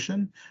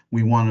self-regulation.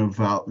 We want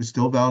to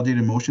still validate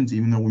emotions,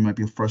 even though we might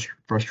be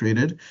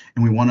frustrated,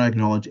 and we want to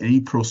acknowledge any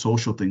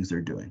pro-social things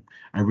they're doing.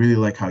 I really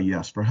like how you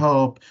ask for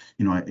help.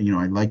 I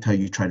liked how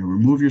you try to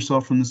remove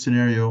yourself from the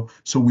scenario.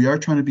 So we are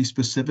trying to be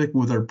specific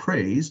with our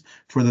praise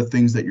for the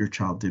things that your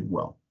child did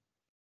well.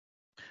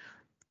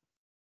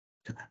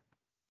 Okay.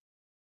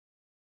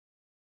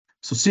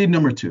 So seed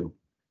number 2.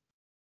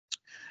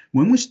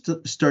 When we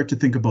start to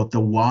think about the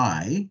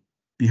why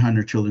behind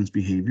our children's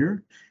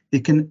behavior,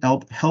 it can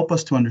help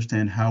us to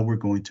understand how we're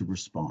going to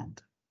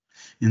respond.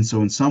 And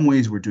so in some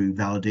ways, we're doing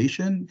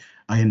validation.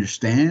 I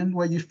understand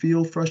why you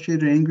feel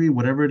frustrated, angry,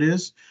 whatever it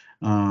is.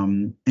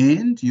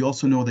 And you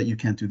also know that you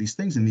can't do these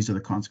things, and these are the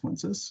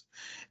consequences.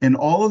 And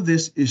all of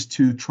this is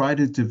to try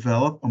to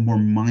develop a more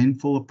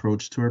mindful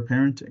approach to our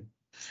parenting.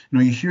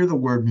 You hear the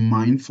word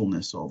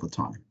mindfulness all the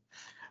time.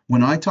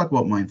 When I talk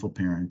about mindful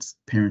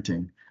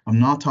parenting, I'm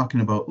not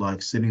talking about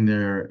like sitting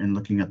there and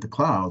looking at the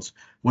clouds.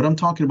 What I'm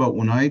talking about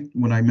when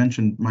I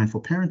mention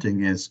mindful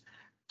parenting is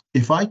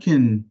if I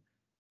can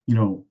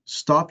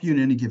stop you in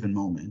any given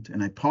moment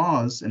and I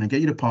pause and I get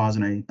you to pause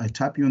and I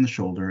tap you on the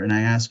shoulder and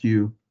I ask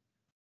you,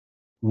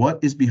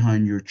 what is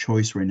behind your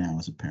choice right now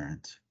as a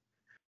parent?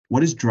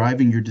 What is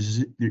driving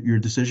your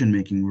decision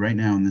making right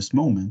now in this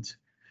moment?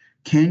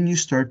 Can you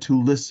start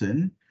to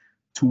listen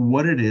to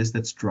what it is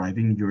that's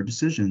driving your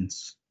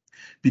decisions?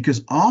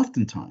 Because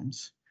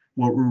oftentimes,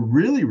 what we're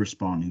really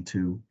responding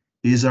to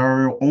is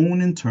our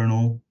own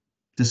internal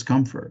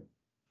discomfort.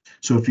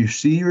 So if you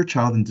see your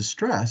child in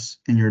distress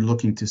and you're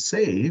looking to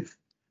save,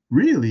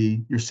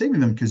 really, you're saving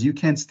them because you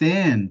can't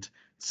stand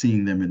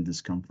seeing them in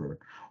discomfort.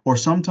 Or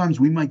sometimes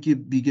we might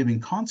be giving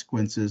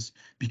consequences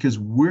because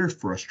we're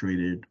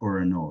frustrated or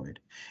annoyed.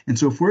 And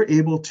so if we're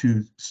able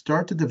to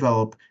start to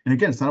develop, and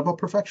again, it's not about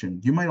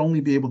perfection. You might only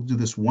be able to do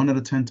this 1 out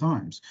of 10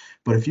 times.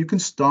 But if you can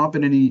stop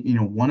at any,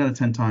 1 out of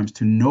 10 times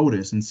to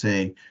notice and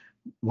say,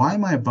 why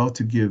am I about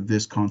to give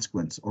this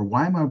consequence? Or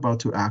why am I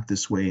about to act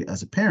this way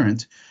as a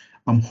parent?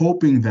 I'm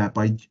hoping that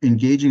by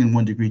engaging in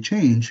 1 degree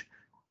change,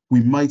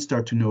 we might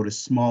start to notice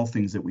small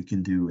things that we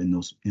can do in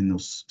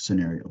those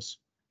scenarios.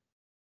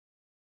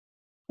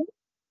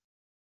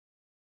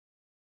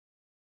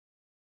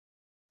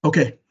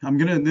 Okay,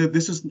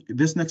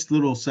 this next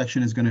little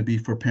section is gonna be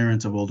for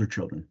parents of older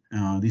children.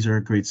 These are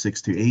grade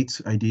 6 to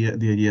 8. The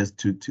idea is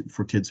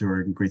for kids who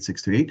are in grade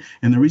 6 to 8.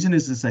 And the reason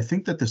is I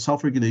think that the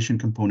self-regulation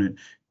component,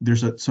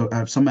 there's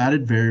some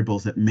added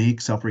variables that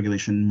make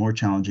self-regulation more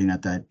challenging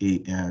at that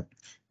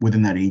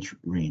within that age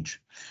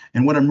range.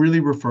 And what I'm really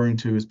referring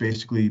to is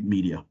basically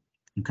media.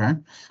 Okay.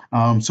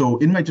 So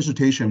in my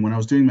dissertation, when I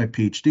was doing my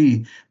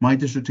PhD, my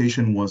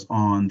dissertation was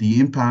on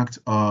the impact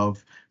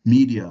of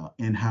media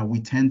and how we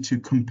tend to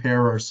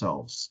compare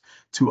ourselves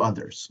to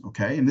others.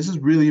 Okay. And this is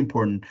really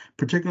important,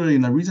 particularly,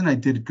 and the reason I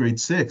did grade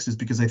 6 is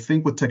because I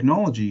think with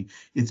technology,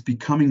 it's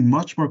becoming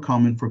much more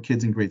common for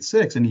kids in grade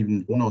 6 and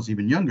even who knows,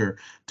 even younger,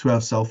 to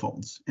have cell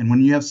phones. And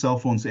when you have cell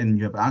phones and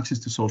you have access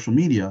to social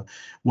media,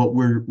 what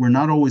we're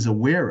not always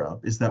aware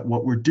of is that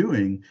what we're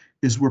doing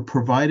is we're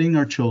providing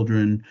our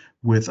children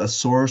with a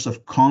source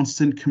of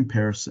constant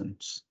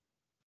comparisons.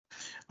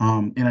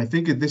 And I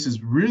think that this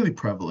is really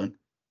prevalent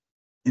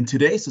in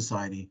today's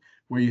society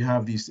where you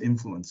have these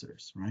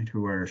influencers, right,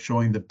 who are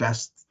showing the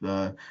best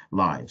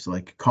lives,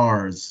 like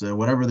cars,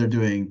 whatever they're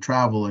doing,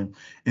 travel.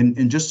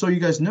 And just so you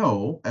guys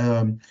know,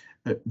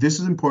 this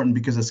is important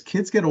because as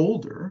kids get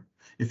older,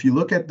 if you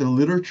look at the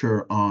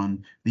literature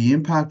on the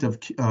impact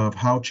of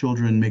how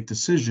children make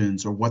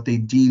decisions or what they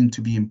deem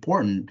to be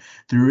important,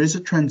 there is a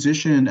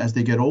transition as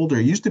they get older.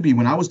 It used to be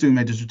when I was doing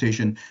my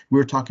dissertation, we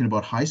were talking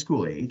about high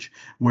school age,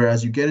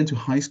 whereas you get into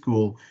high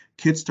school,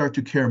 kids start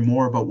to care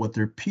more about what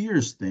their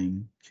peers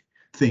think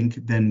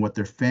than what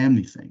their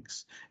family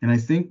thinks. And I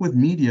think with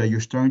media, you're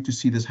starting to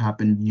see this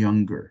happen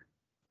younger.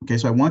 Okay,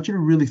 so I want you to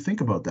really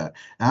think about that.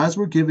 As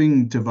we're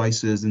giving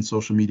devices and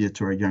social media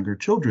to our younger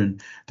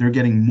children, they're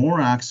getting more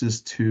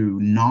access to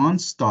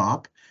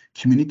nonstop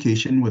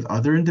communication with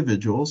other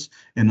individuals.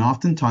 And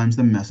oftentimes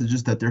the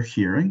messages that they're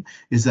hearing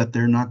is that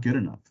they're not good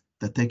enough,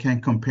 that they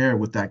can't compare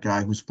with that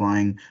guy who's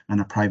flying on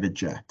a private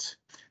jet,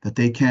 that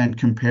they can't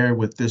compare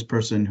with this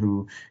person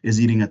who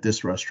is eating at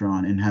this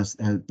restaurant and has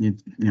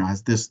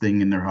this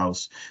thing in their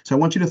house. So I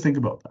want you to think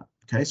about that.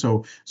 Okay,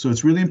 so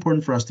it's really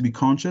important for us to be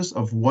conscious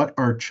of what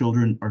our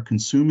children are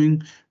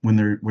consuming when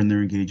they're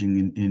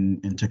engaging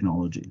in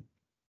technology.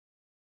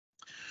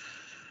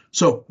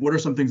 So what are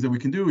some things that we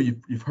can do?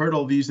 You've heard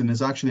all these, and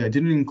there's actually, I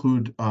didn't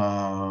include,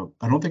 I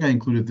don't think I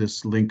included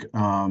this link at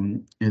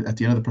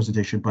the end of the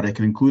presentation, but I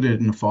can include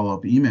it in a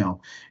follow-up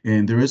email.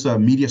 And there is a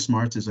Media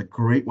Smarts is a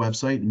great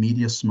website,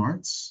 Media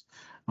Smarts.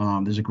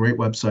 There's a great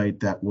website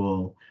that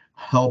will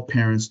help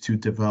parents to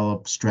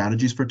develop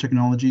strategies for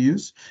technology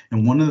use.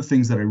 And one of the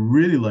things that I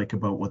really like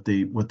about what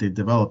they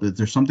developed is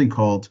there's something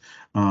called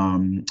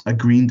a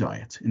green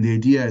diet. And the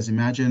idea is,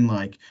 imagine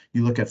like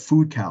you look at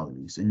food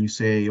calories and you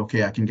say,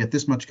 okay, I can get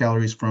this much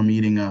calories from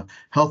eating a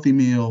healthy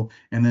meal,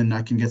 and then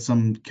I can get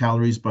some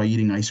calories by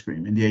eating ice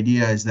cream. And the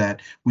idea is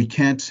that we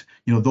can't,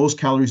 those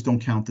calories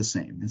don't count the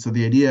same. And so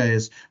the idea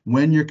is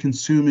when you're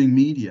consuming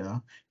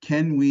media,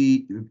 can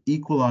we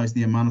equalize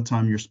the amount of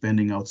time you're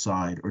spending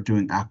outside or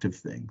doing active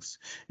things?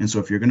 And so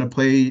if you're going to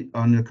play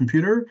on your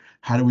computer,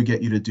 how do we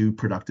get you to do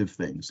productive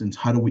things? And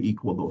how do we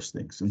equal those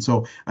things? And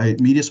so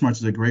Media Smarts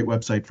is a great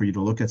website for you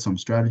to look at some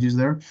strategies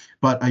there.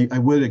 But I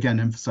would, again,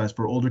 emphasize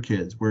for older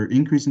kids, we're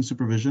increasing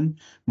supervision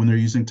when they're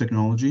using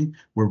technology.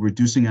 We're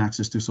reducing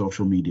access to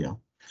social media.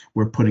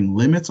 We're putting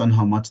limits on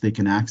how much they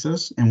can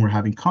access, and we're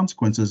having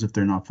consequences if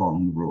they're not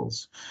following the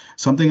rules.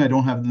 Something I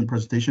don't have in the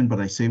presentation, but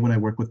I say when I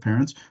work with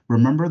parents,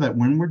 remember that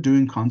when we're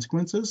doing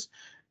consequences,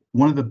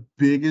 one of the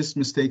biggest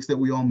mistakes that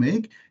we all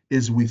make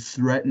is we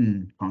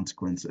threaten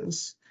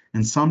consequences.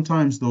 And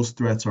sometimes those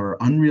threats are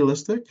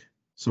unrealistic,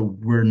 so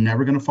we're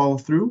never going to follow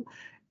through,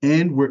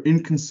 and we're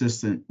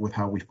inconsistent with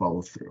how we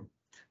follow through.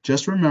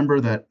 Just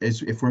remember that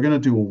if we're going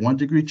to do a 1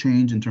 degree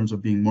change in terms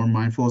of being more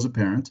mindful as a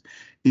parent,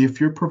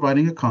 if you're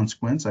providing a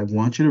consequence, I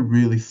want you to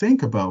really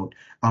think about,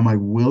 am I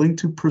willing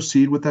to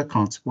proceed with that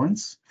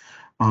consequence?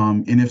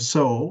 And if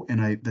so,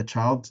 and the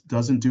child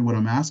doesn't do what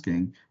I'm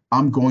asking,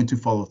 I'm going to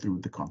follow through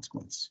with the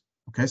consequence.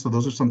 Okay, so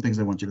those are some things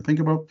I want you to think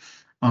about.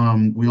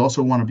 We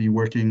also want to be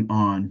working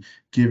on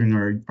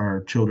giving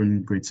our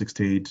children grade 6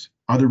 to 8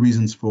 other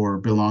reasons for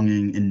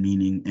belonging and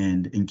meaning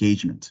and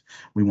engagement.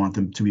 We want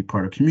them to be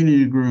part of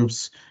community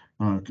groups,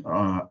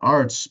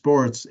 arts,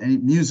 sports, any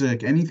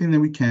music, anything that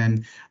we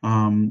can,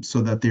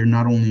 so that they're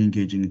not only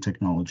engaging in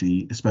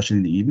technology, especially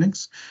in the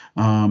evenings.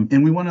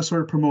 And we want to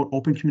sort of promote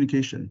open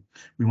communication.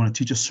 We want to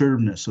teach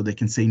assertiveness so they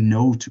can say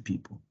no to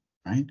people.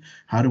 Right?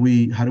 How do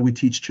we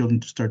teach children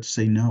to start to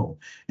say no?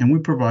 And we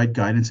provide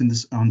guidance in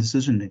this on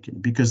decision making,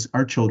 because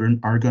our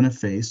children are going to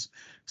face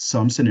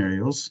some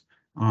scenarios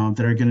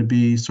that are going to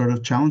be sort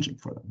of challenging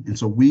for them. And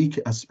so we,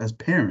 as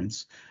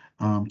parents,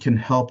 can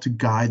help to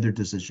guide their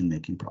decision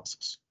making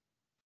process.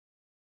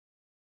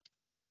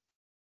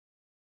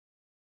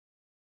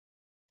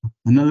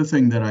 Another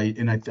thing that I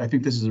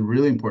think this is a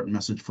really important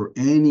message for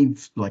any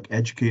like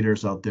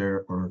educators out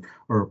there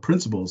or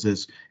principals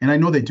is, and I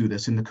know they do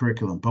this in the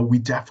curriculum, but we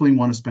definitely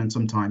want to spend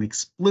some time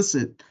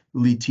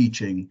explicitly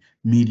teaching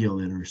media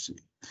literacy.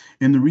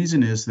 And the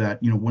reason is that,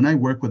 when I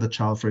work with a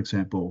child, for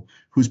example,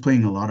 who's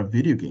playing a lot of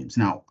video games.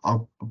 Now,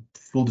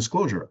 full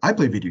disclosure, I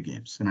play video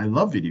games and I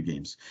love video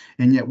games.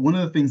 And yet one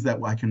of the things that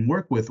I can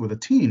work with a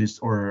teen is,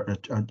 or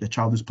a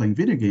child who's playing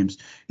video games,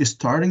 is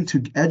starting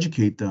to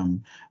educate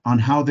them on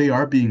how they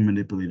are being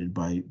manipulated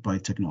by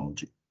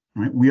technology.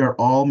 Right? We are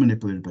all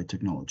manipulated by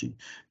technology.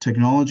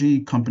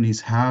 Technology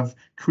companies have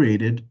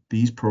created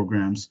these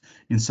programs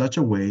in such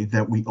a way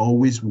that we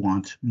always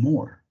want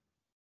more.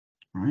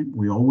 Right?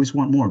 We always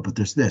want more, but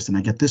there's this, and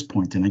I get this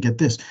point, and I get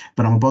this,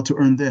 but I'm about to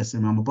earn this,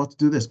 and I'm about to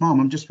do this.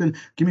 Mom,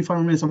 give me 5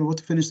 minutes. I'm about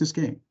to finish this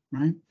game.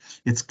 Right?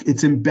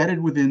 It's embedded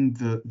within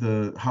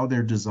the how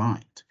they're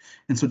designed,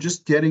 and so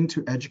just getting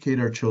to educate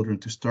our children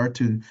to start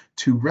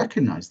to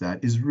recognize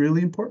that is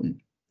really important.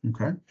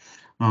 Okay.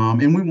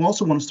 And we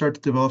also want to start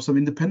to develop some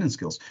independent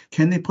skills.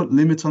 Can they put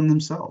limits on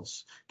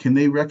themselves? Can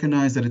they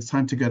recognize that it's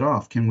time to get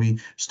off? Can we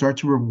start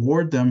to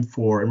reward them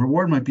and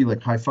reward might be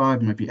like high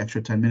five, it might be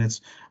extra 10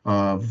 minutes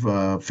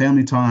of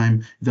family time.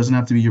 It doesn't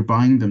have to be you're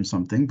buying them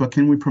something, but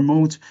can we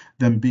promote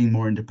them being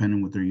more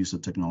independent with their use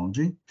of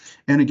technology?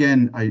 And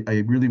again,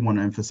 I really want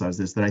to emphasize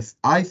this, that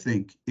I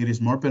think it is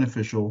more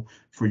beneficial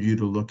for you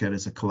to look at it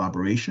as a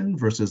collaboration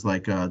versus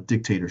like a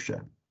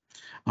dictatorship.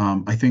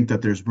 I think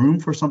that there's room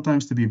for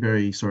sometimes to be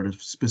very sort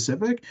of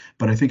specific,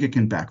 but I think it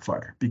can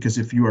backfire, because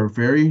if you are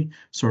very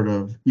sort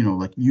of,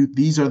 like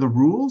these are the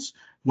rules,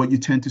 what you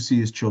tend to see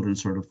is children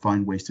sort of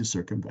find ways to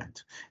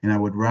circumvent. And I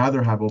would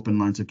rather have open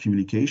lines of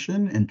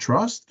communication and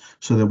trust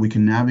so that we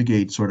can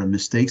navigate sort of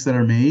mistakes that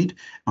are made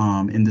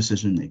in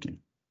decision making.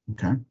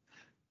 Okay.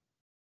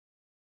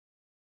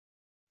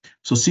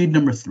 So seed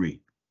number 3,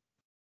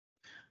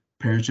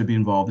 parents should be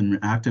involved in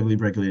actively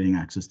regulating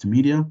access to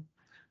media.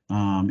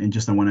 And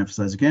just I want to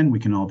emphasize again, we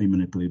can all be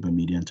manipulated by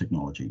media and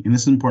technology, and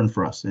this is important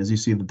for us. As you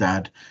see, the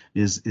dad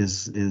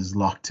is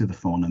locked to the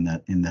phone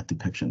in that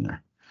depiction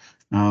there.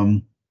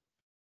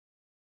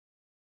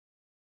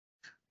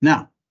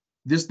 Now,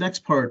 this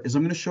next part is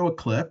I'm going to show a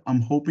clip.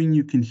 I'm hoping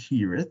you can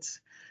hear it.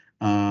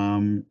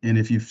 And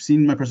if you've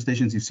seen my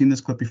presentations, you've seen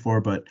this clip before,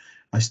 but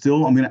I'm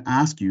going to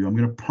ask you, I'm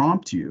going to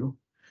prompt you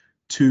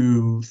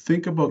to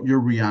think about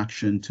your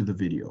reaction to the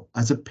video.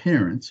 As a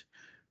parent,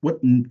 what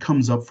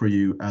comes up for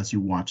you as you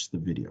watch the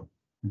video?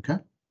 Okay.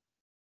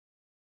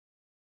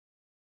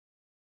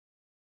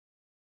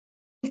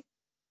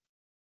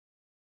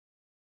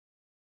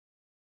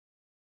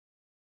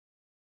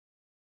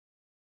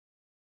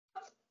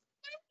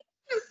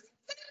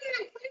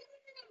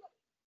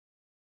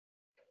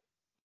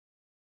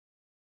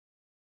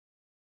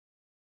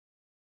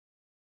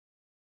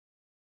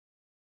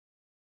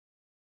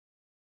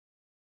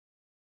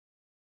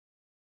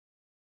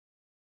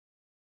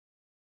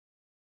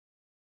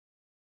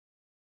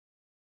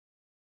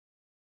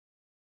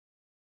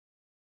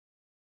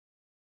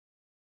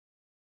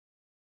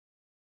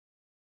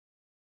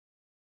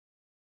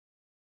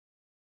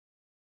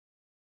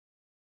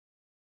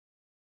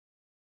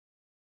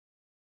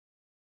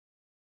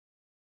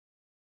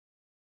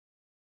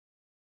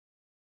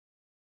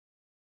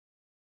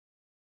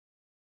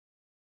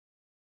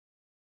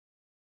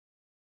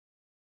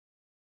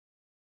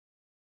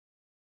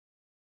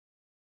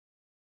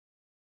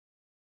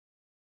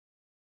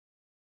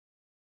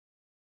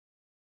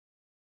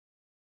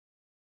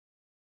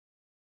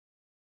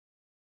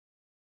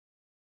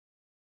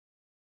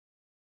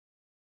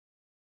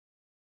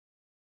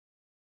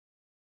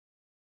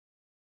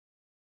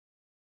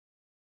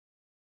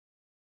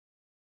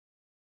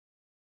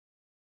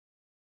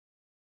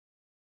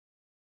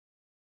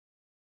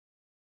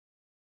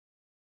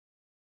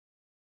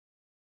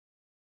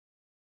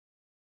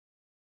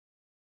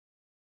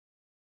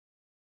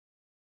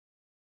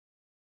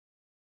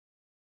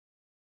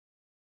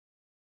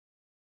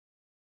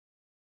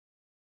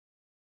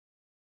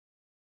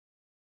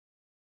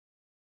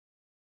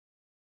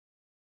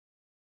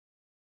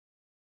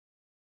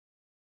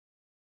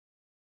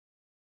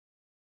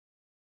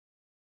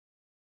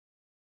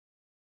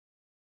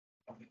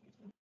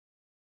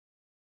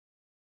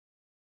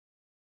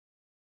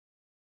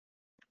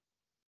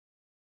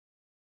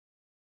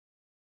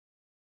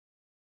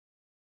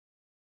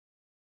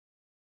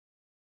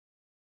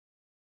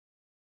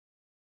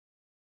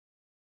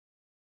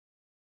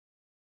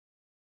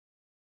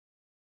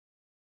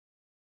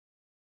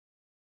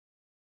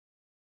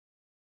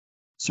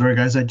 Sorry,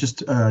 guys.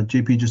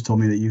 JP just told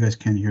me that you guys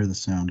can't hear the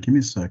sound. Give me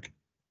a sec.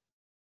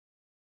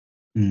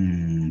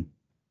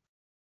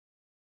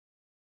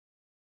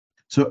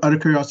 So out of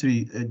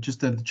curiosity,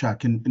 just at the chat,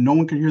 can no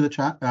one can hear the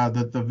chat,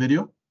 the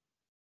video?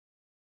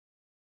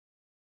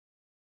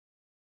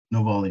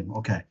 No volume.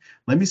 Okay.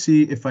 Let me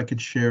see if I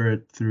could share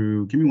it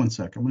through. Give me 1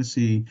 sec. I'm going to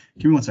see.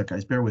 Give me 1 sec,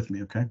 guys. Bear with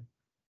me, okay?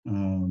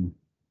 Let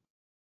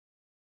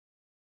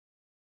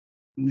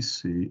me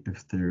see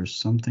if there's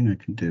something I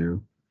can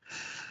do.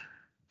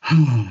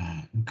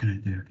 What can I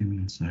do? Give me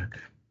 1 sec.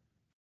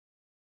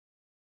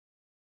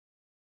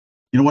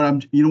 You know what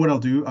I'll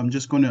do? I'm going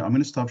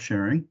to stop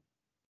sharing.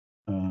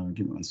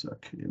 Give me 1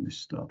 sec. Let me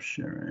stop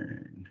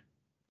sharing.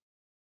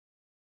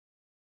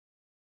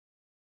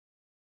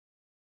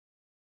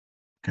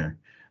 Okay.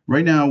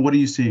 Right now, what are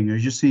you seeing? Are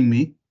you just seeing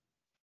me?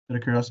 Out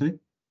of curiosity?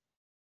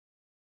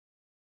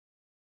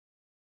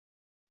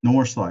 No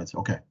more slides.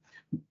 Okay.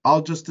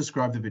 I'll just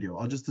describe the video.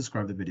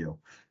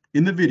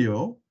 In the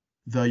video,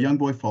 the young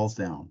boy falls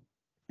down.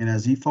 And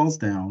as he falls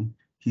down,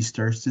 he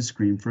starts to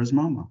scream for his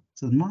mama. He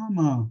says,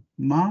 "Mama,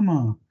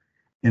 mama."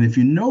 And if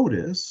you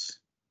notice,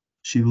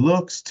 she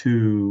looks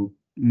to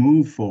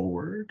move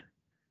forward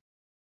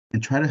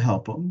and try to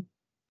help him.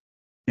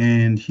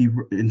 And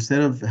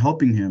instead of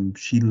helping him,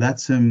 she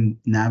lets him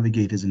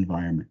navigate his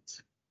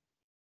environment.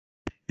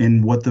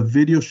 And what the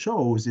video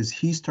shows is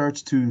he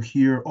starts to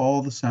hear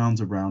all the sounds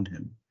around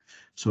him.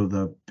 So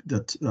the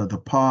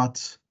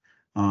pot,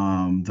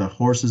 the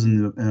horses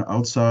in the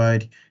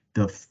outside,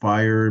 the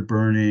fire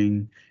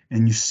burning,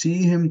 and you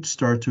see him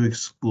start to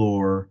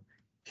explore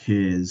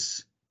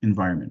his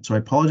environment. So I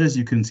apologize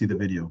you couldn't see the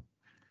video.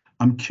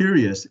 I'm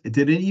curious,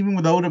 even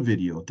without a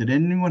video, did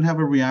anyone have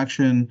a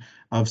reaction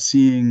of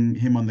seeing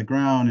him on the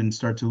ground and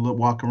start to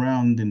walk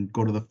around and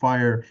go to the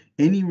fire?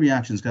 Any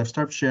reactions? I've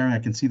started sharing. I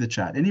can see the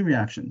chat. Any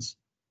reactions?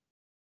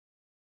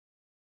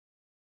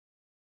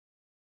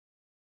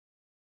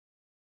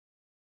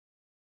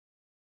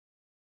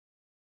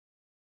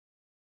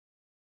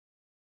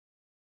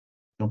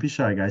 Don't be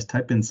shy, guys.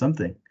 Type in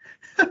something.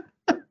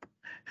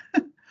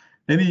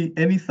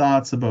 Any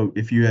thoughts about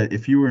if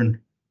you were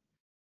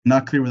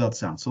not clear without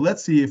sound? So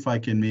let's see if I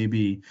can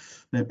maybe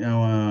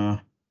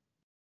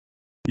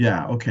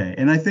yeah, okay.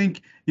 And I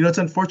think it's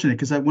unfortunate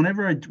because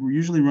whenever I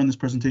usually run this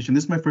presentation,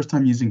 this is my first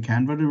time using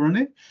Canva to run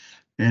it,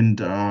 and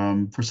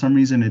for some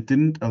reason it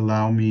didn't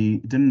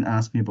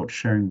ask me about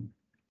sharing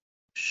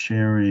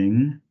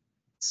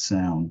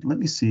sound. Let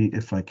me see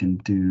if I can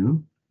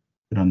do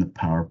it on the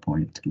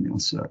PowerPoint. Give me 1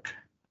 sec.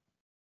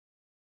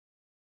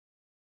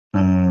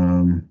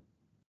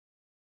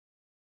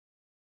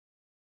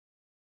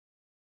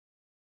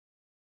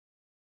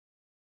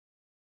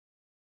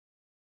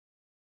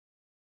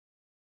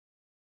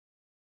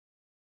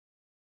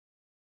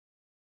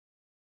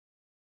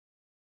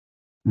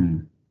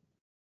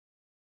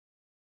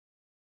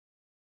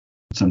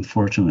 It's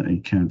unfortunate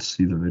you can't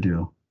see the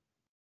video.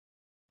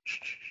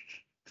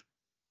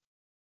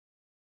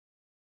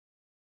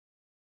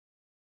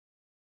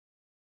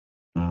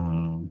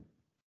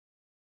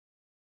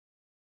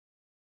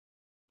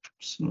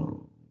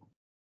 So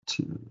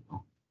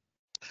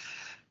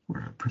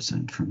where I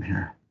present from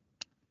here.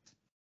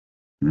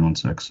 Give me 1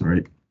 sec,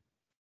 sorry.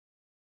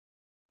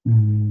 Why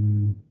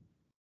am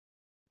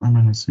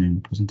I not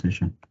seeing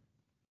presentation?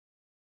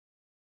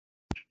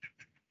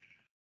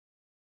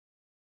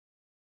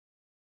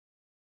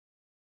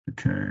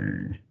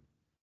 Okay.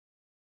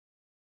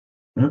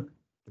 Want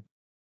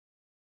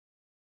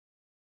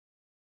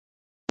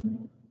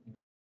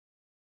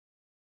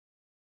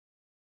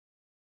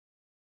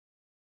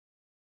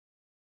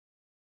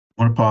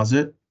to pause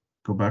it?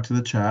 Go back to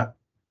the chat.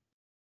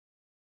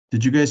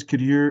 Can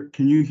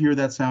you hear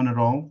that sound at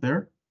all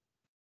there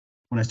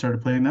when I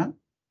started playing that?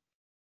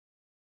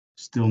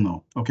 Still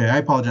no. Okay, I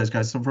apologize,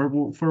 guys. So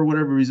for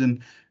whatever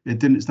reason,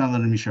 it's not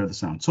letting me share the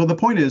sound. So the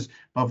point is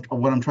of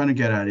what I'm trying to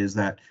get at is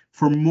that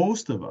for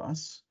most of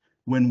us,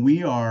 when we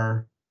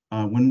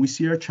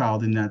see our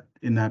child in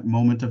that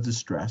moment of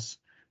distress,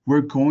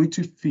 we're going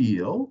to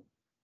feel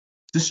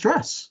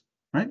distress,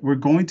 right? We're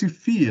going to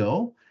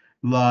feel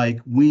like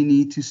we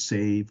need to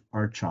save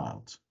our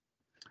child.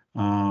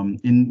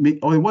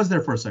 It was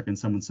there for a second,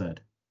 someone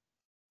said.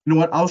 You know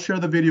what? I'll share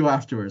the video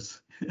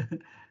afterwards.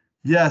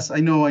 Yes, I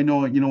know.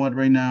 You know what?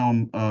 Right now,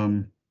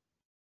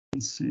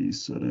 let's see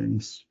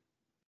settings.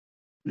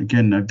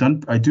 Again,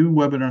 I do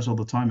webinars all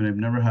the time, and I've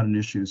never had an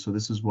issue. So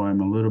this is why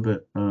I'm a little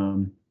bit.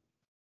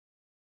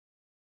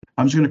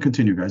 I'm just going to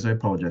continue, guys. I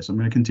apologize. I'm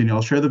going to continue.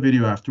 I'll share the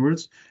video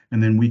afterwards,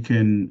 and then you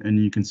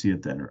can see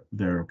it there.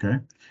 Okay.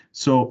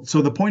 So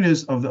the point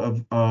is of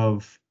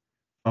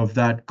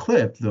that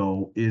clip,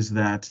 though, is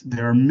that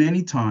there are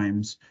many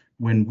times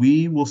when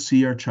we will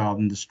see our child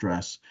in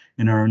distress,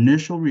 and our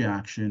initial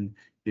reaction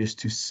is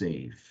to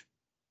save.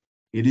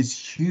 It is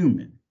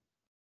human.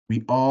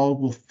 We all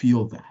will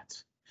feel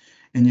that.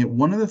 And yet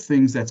one of the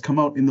things that's come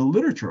out in the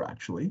literature,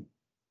 actually,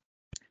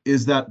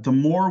 is that the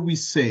more we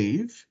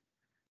save,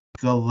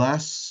 the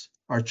less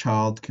our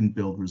child can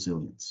build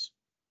resilience.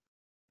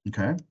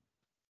 Okay?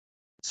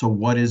 So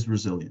what is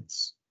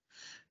resilience?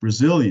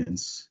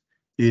 Resilience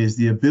is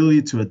the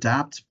ability to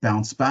adapt,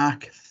 bounce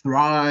back,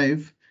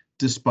 thrive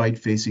despite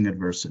facing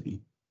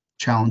adversity,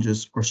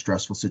 challenges, or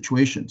stressful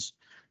situations.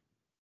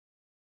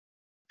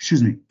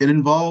 Excuse me. It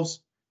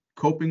involves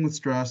coping with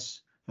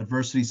stress,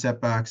 adversity,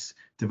 setbacks,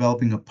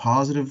 developing a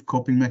positive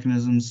coping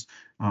mechanisms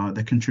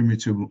that contribute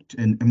to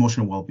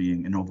emotional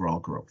well-being and overall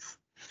growth.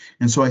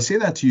 And so I say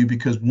that to you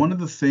because one of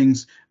the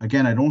things,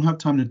 again, I don't have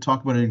time to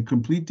talk about it in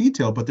complete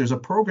detail, but there's a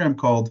program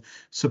called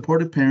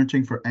Supportive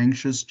Parenting for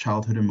Anxious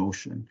Childhood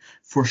Emotion.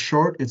 For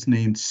short, it's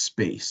named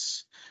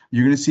SPACE.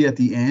 You're going to see at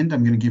the end,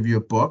 I'm going to give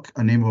you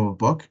a name of a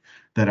book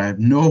that I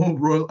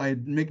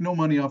make no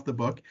money off the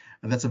book,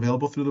 and that's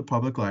available through the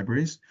public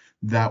libraries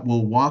that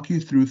will walk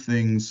you through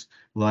things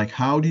like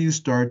how do you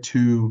start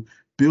to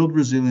build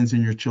resilience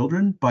in your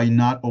children by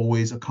not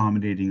always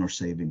accommodating or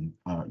saving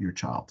your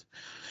child.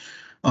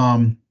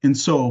 And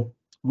so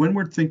when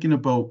we're thinking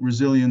about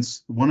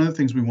resilience, one of the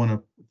things we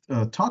want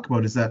to talk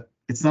about is that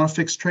it's not a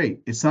fixed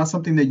trait. It's not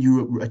something that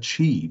you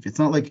achieve. It's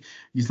not like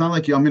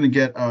I'm going to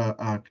get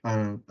a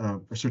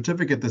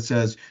certificate that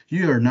says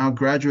you are now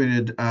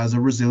graduated as a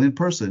resilient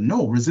person.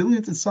 No,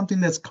 resilience is something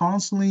that's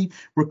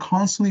we're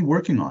constantly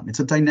working on.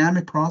 It's a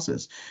dynamic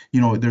process.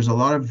 There's a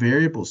lot of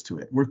variables to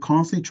it. We're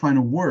constantly trying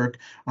to work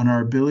on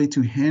our ability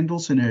to handle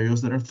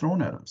scenarios that are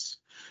thrown at us.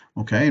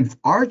 Okay, and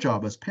our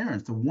job as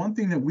parents, the one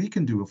thing that we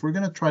can do if we're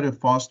going to try to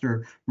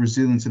foster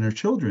resilience in our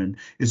children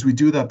is we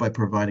do that by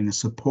providing a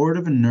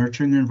supportive and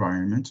nurturing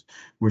environment.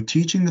 We're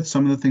teaching that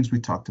some of the things we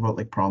talked about,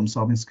 like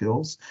problem-solving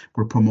skills.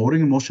 We're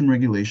promoting emotion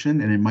regulation,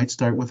 and it might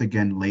start with,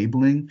 again,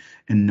 labeling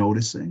and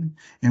noticing.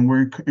 And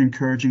we're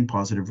encouraging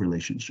positive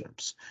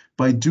relationships.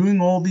 By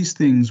doing all these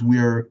things, we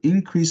are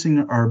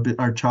increasing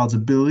our child's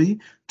ability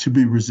to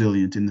be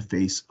resilient in the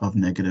face of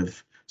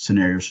negative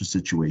scenarios or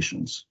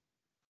situations.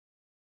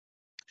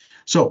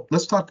 So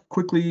let's talk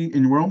quickly,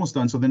 and we're almost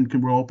done, so then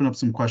we'll open up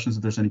some questions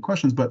if there's any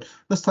questions, but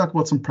let's talk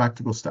about some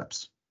practical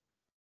steps.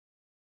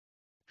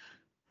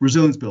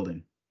 Resilience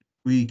building.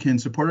 We can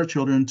support our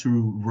children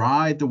to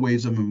ride the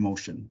waves of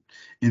emotion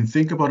and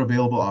think about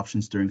available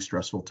options during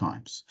stressful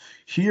times.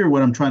 Here,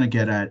 what I'm trying to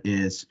get at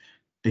is,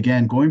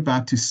 again, going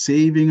back to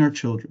saving our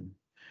children.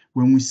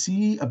 When we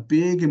see a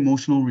big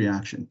emotional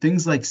reaction,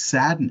 things like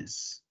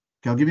sadness.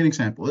 Okay, I'll give you an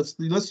example.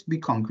 Let's be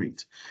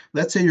concrete.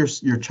 Let's say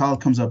your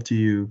child comes up to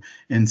you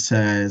and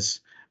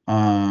says,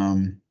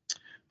 I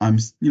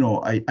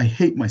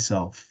hate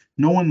myself.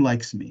 No one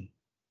likes me.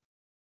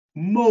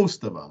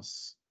 Most of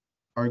us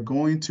are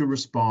going to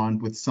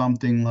respond with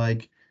something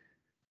like,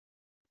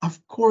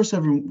 of course,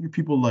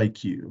 people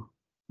like you.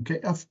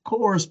 Okay, of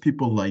course,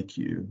 people like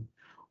you,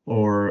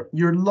 or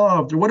you're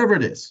loved, or whatever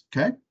it is.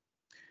 Okay.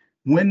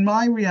 When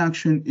my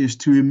reaction is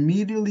to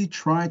immediately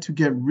try to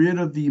get rid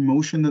of the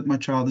emotion that my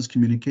child is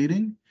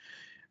communicating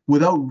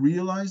without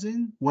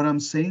realizing what I'm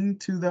saying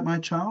to my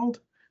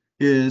child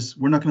is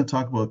we're not going to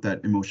talk about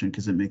that emotion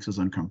because it makes us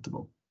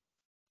uncomfortable.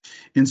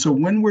 And so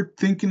when we're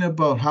thinking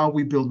about how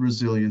we build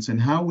resilience and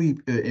how we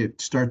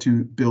start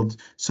to build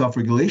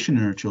self-regulation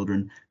in our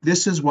children,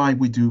 this is why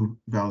we do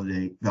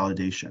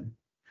validation.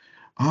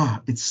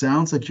 It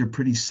sounds like you're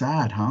pretty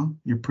sad, huh?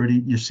 You're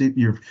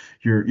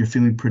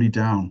feeling pretty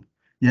down.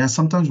 Yeah,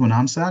 sometimes when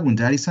I'm sad, when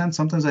daddy's sad,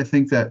 sometimes I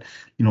think that,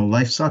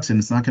 life sucks and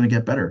it's not going to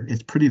get better.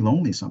 It's pretty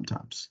lonely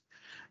sometimes.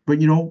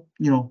 But your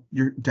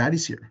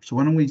daddy's here. So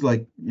why don't we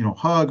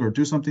hug or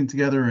do something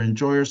together or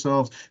enjoy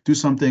ourselves, do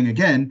something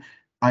again.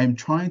 I'm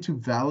trying to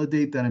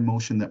validate that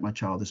emotion that my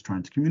child is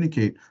trying to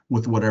communicate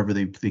with whatever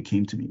they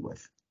came to me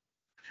with.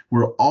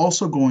 We're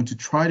also going to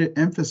try to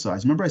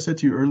emphasize, remember I said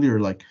to you earlier,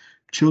 like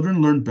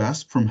children learn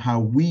best from how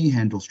we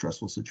handle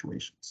stressful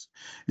situations.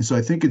 And so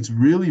I think it's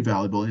really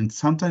valuable and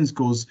sometimes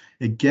goes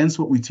against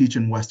what we teach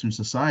in Western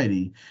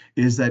society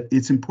is that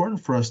it's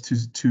important for us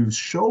to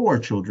show our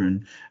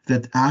children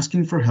that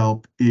asking for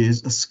help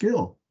is a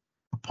skill,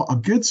 a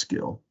good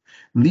skill.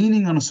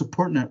 Leaning on a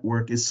support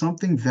network is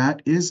something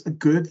that is a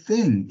good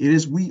thing.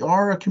 We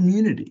are a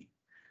community.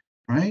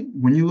 Right?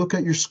 When you look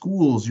at your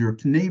schools, your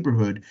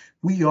neighborhood,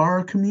 we are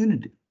a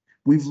community.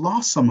 We've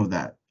lost some of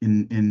that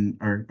in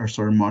our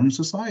sort of modern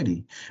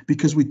society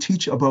because we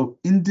teach about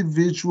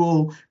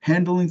individual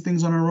handling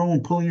things on our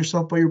own, pulling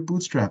yourself by your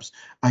bootstraps.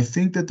 I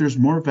think that there's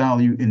more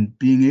value in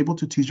being able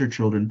to teach our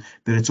children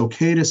that it's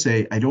okay to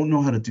say, I don't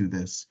know how to do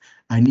this.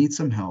 I need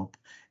some help.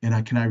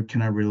 And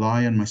can I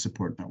rely on my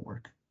support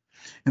network?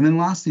 And then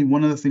lastly,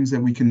 one of the things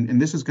that we can,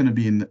 and this is going to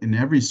be in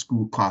every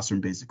school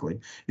classroom basically,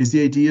 is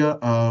the idea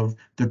of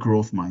the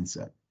growth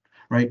mindset,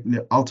 right?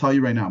 I'll tell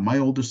you right now, my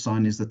older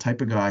son is the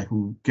type of guy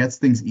who gets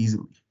things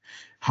easily.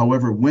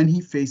 However, when he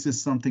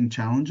faces something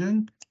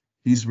challenging,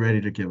 he's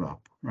ready to give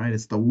up, right?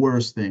 It's the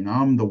worst thing.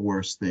 I'm the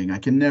worst thing. I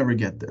can never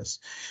get this.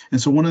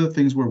 And so one of the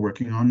things we're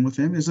working on with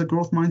him is a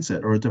growth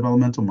mindset or a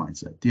developmental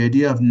mindset. The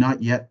idea of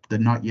the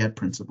not yet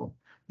principle.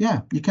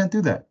 Yeah, you can't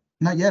do that.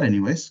 Not yet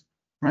anyways.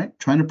 Right?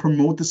 Trying to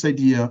promote this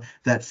idea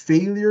that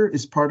failure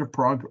is part of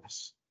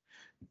progress.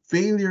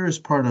 Failure is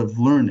part of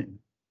learning.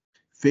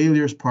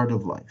 Failure is part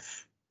of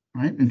life.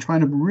 right? And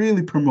trying to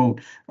really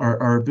promote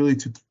our ability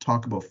to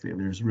talk about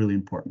failure is really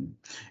important.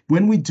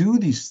 When we do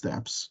these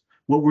steps,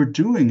 what we're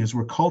doing is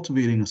we're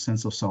cultivating a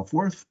sense of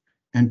self-worth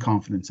and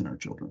confidence in our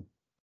children.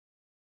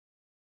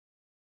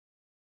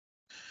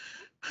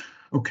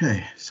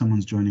 Okay,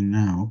 someone's joining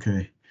now.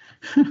 Okay.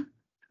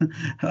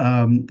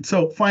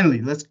 So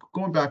finally, let's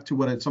going back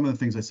to some of the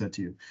things I said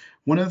to you.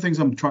 One of the things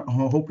I'm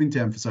hoping to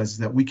emphasize is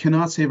that we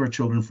cannot save our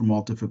children from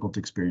all difficult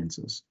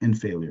experiences and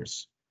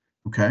failures.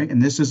 Okay,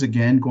 and this is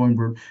again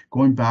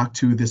going back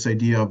to this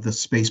idea of the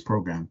SPACE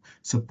program,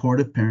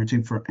 supportive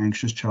parenting for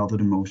anxious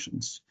childhood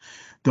emotions.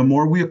 The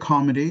more we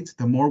accommodate,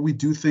 the more we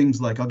do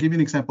things like, I'll give you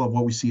an example of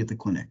what we see at the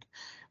clinic.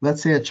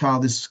 Let's say a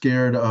child is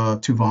scared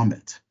to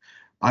vomit.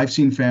 I've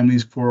seen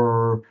families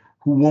who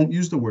won't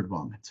use the word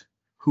vomit,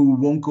 who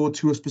won't go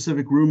to a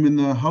specific room in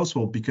the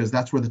household because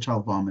that's where the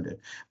child vomited.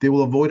 They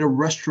will avoid a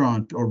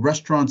restaurant or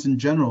restaurants in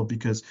general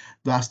because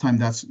last time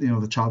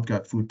the child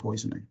got food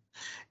poisoning.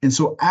 And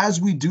so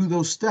as we do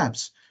those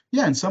steps,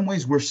 yeah, in some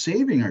ways we're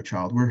saving our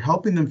child, we're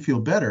helping them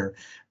feel better.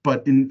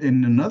 But on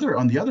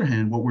the other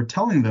hand, what we're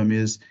telling them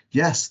is,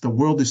 yes, the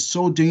world is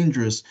so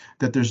dangerous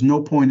that there's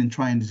no point in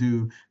trying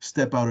to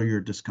step out of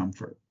your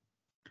discomfort.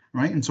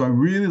 Right. And so I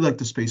really like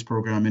the SPACE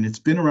program, and it's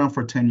been around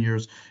for 10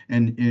 years.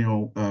 And,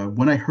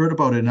 when I heard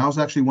about it, and I was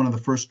actually one of the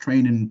first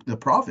trained in the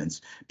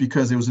province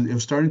because there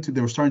was starting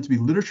to be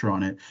literature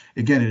on it.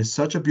 Again, it is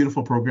such a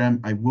beautiful program.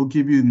 I will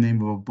give you the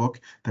name of a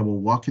book that will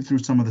walk you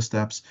through some of the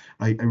steps.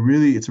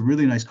 It's a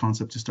really nice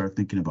concept to start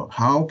thinking about.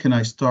 How can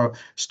I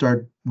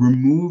start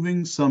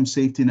removing some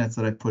safety nets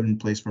that I put in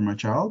place for my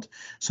child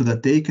so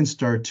that they can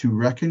start to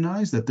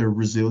recognize that they're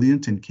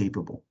resilient and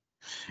capable?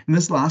 And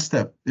this last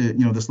step,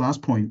 this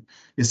last point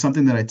is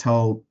something that I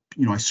tell,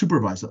 I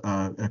supervise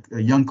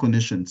young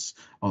clinicians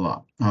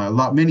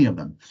many of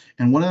them.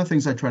 And one of the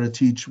things I try to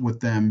teach with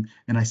them,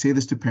 and I say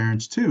this to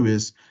parents too,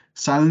 is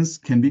silence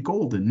can be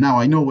golden. Now,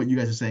 I know what you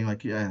guys are saying,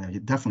 like, yeah,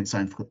 definitely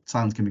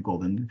silence can be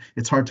golden.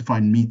 It's hard to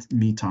find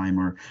me time,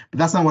 but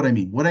that's not what I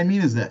mean. What I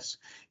mean is this: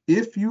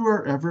 if you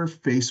are ever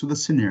faced with a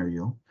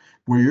scenario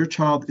where your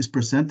child is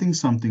presenting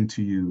something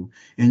to you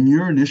and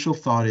your initial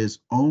thought is,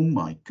 oh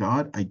my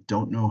God, I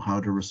don't know how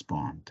to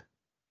respond.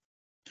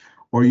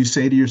 Or you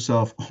say to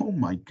yourself, oh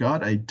my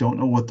God, I don't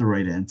know what the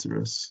right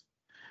answer is.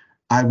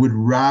 I would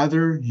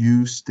rather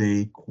you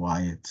stay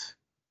quiet.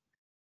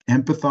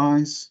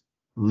 Empathize,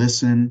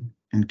 listen,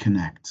 and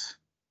connect.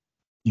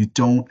 You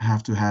don't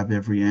have to have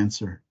every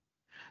answer.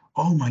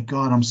 Oh my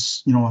God,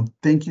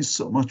 thank you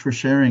so much for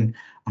sharing.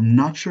 I'm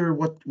not sure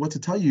what to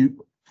tell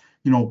you,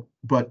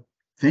 but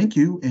thank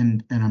you,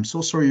 and I'm so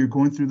sorry you're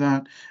going through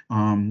that.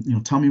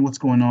 Tell me what's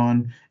going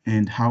on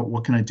and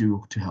what can I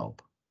do to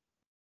help?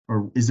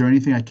 Or is there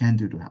anything I can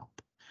do to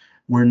help?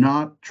 We're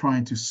not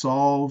trying to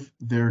solve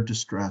their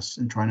distress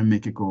and trying to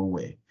make it go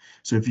away.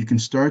 So if you can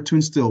start to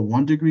instill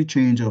 1 degree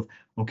change of,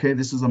 okay,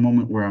 this is a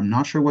moment where I'm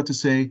not sure what to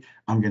say,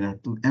 I'm going to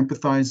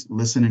empathize,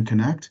 listen, and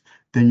connect,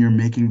 then you're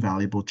making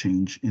valuable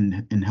change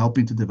in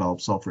helping to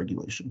develop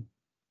self-regulation.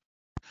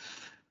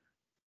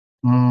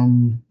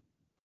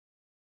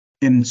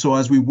 And so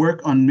as we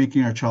work on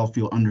making our child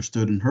feel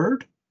understood and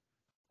heard,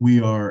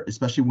 we are,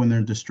 especially when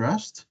they're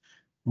distressed,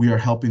 we are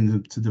helping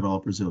them to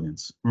develop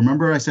resilience.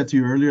 Remember I said to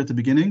you earlier at the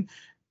beginning,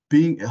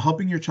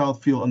 helping your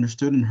child feel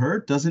understood and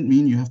heard doesn't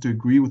mean you have to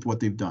agree with what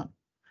they've done.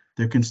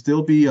 There can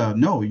still be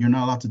no, you're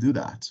not allowed to do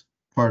that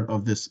part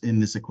of this in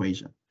this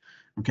equation.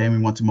 Okay, and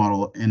we want to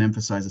model and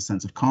emphasize a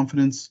sense of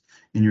confidence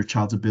in your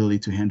child's ability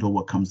to handle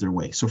what comes their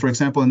way. So for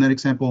example, in that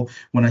example,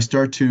 when I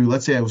start to,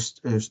 let's say I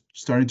was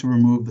starting to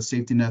remove the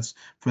safety nets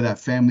for that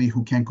family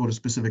who can't go to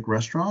specific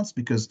restaurants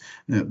because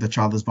the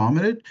child has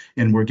vomited,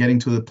 and we're getting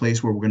to the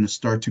place where we're going to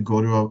start to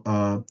go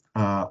to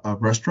a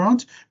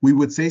restaurant, we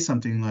would say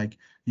something like,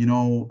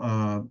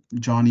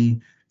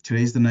 Johnny,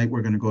 today's the night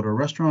we're going to go to a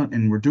restaurant,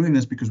 and we're doing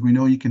this because we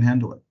know you can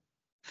handle it.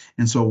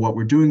 And so what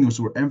we're doing is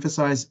we're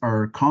emphasize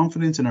our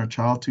confidence in our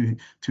child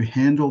to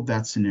handle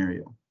that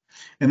scenario.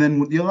 And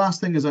then the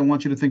last thing is I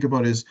want you to think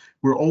about is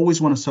we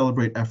always want to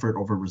celebrate effort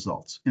over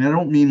results. And I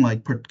don't mean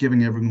like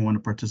giving everyone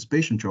a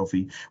participation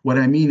trophy. What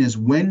I mean is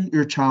when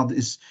your child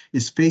is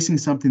facing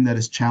something that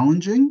is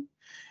challenging,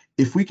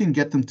 if we can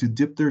get them to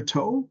dip their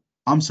toe,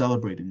 I'm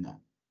celebrating that.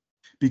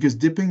 Because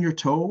dipping your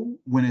toe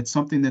when it's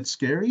something that's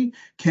scary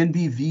can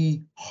be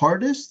the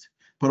hardest,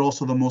 but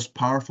also the most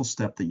powerful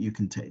step that you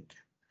can take.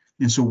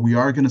 And so we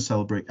are going to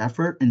celebrate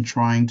effort and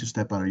trying to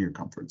step out of your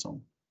comfort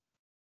zone.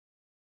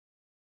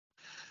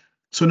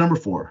 So number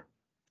 4,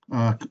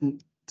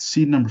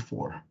 seed number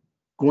 4,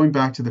 going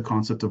back to the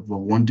concept of a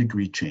 1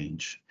 degree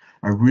change.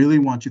 I really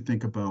want you to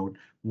think about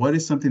what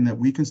is something that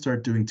we can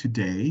start doing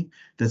today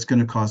that's going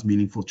to cause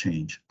meaningful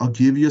change? I'll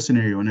give you a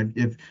scenario, and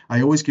if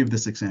I always give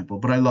this example,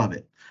 but I love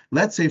it.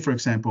 Let's say, for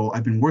example,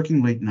 I've been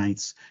working late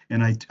nights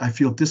and I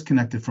feel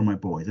disconnected from my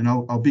boys. And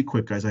I'll be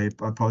quick, guys. I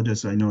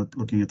apologize. I know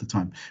looking at the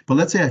time, but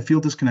let's say I feel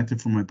disconnected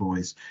from my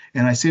boys,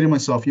 and I say to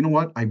myself, you know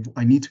what?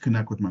 I need to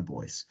connect with my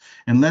boys.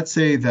 And let's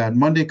say that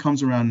Monday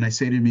comes around and I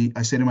say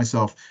to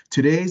myself,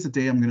 today is the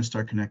day I'm going to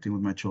start connecting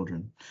with my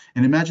children.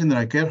 And imagine that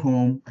I get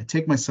home, I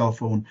take my cell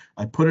phone,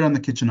 I put it on the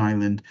kitchen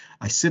island,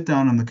 I sit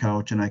down on the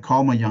couch, and I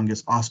call my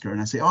youngest, Oscar,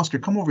 and I say, Oscar,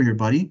 come over here,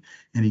 buddy.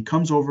 And he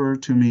comes over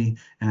to me,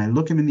 and I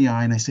look him in the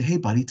eye, and I say, hey,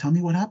 buddy, tell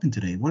me what happened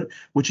today.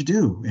 What you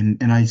do?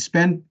 And I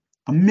spend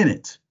a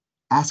minute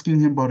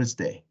asking him about his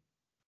day.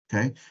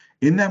 Okay.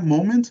 In that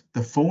moment,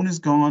 the phone is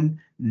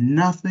gone.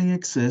 Nothing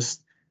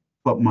exists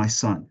but my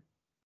son.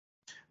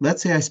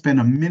 Let's say I spend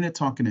a minute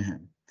talking to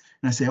him,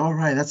 and I say, all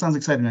right, that sounds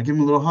exciting. I give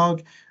him a little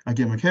hug, I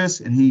give him a kiss,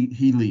 and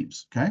he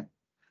leaves. Okay.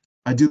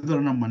 I do that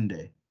on a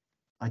Monday.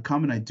 I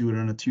come and I do it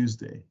on a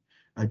Tuesday.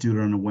 I do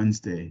it on a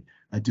Wednesday.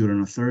 I do it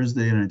on a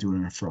Thursday, and I do it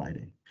on a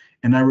Friday.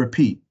 And I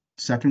repeat,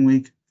 second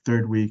week,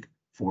 third week,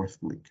 fourth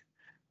week.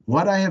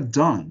 What I have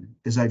done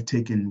is I've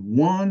taken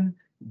one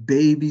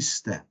baby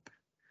step,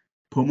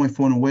 put my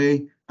phone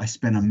away. I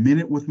spend a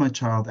minute with my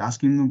child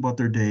asking them about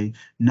their day.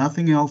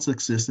 Nothing else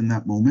exists in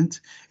that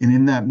moment. And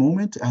in that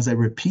moment, as I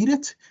repeat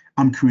it,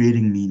 I'm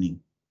creating meaning.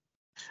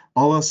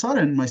 All of a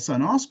sudden, my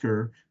son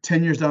Oscar,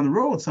 10 years down the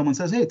road, someone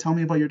says, hey, tell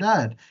me about your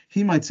dad.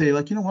 He might say,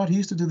 like, you know what? He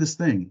used to do this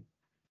thing,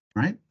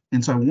 right?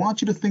 And so I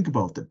want you to think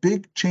about the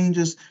big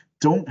changes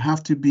don't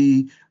have to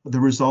be the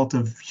result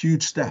of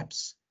huge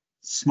steps,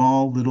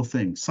 small little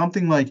things.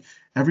 Something like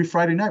every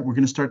Friday night, we're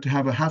going to start to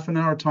have a half an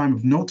hour time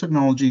of no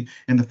technology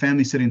and the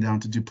family sitting down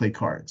to do play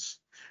cards.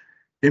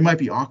 It might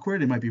be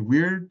awkward. It might be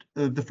weird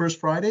the first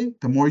Friday.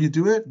 The more you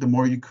do it, the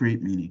more you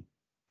create meaning.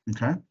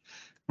 Okay.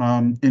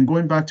 And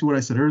going back to what I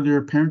said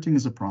earlier, parenting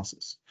is a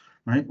process,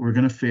 right? We're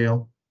going to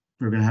fail.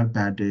 We're going to have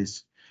bad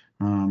days.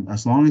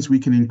 As long as we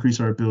can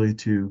increase our ability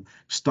to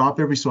stop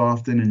every so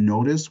often and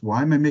notice,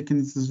 why am I making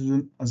this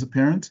decision as a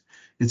parent?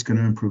 It's going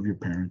to improve your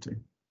parenting.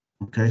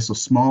 Okay, so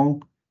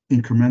small,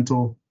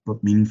 incremental,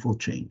 but meaningful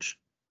change.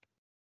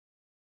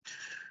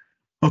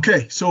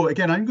 Okay, so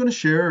again, I'm going to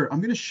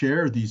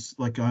share these,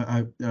 like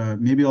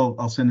maybe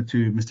I'll send it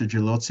to Mr.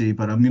 Gelozzi,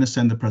 but I'm going to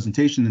send the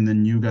presentation, and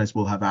then you guys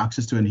will have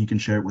access to it, and he can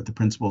share it with the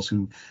principals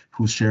who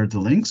shared the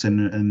links,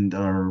 and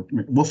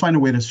we'll find a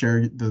way to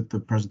share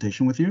the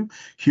presentation with you.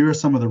 Here are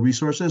some of the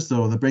resources.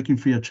 So the Breaking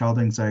Free of Child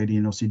Anxiety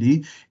and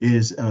OCD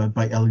is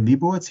by Ellie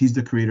Leibowitz. He's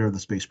the creator of the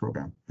SPACE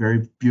program.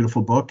 Very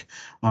beautiful book.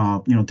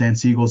 Dan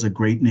Siegel is a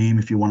great name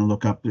if you want to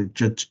look up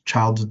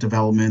child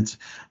development,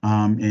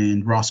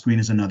 and Ross Green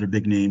is another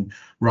big name.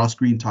 Ross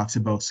Green talks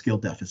about skill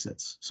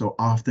deficits. So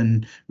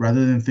often,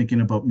 rather than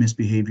thinking about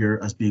misbehavior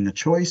as being a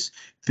choice,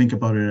 think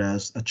about it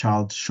as a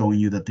child showing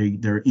you that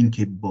they're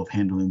incapable of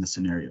handling the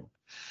scenario.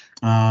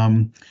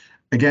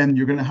 Again,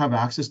 you're going to have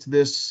access to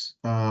this.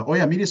 Oh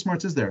yeah, Media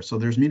Smarts is there. So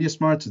there's Media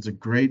Smarts. It's a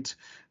great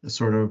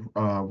sort of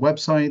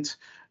website.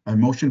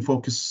 Emotion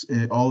focus.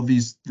 All of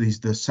these,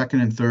 the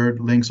second and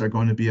third links are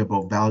going to be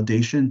about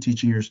validation,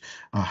 teaching your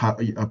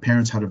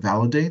parents how to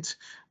validate.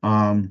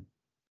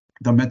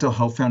 The Mental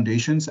Health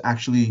Foundations,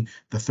 actually,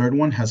 the third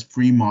one has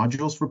free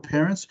modules for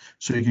parents.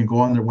 So you can go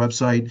on their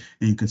website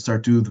and you can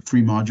start doing the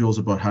free modules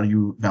about how do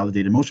you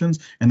validate emotions.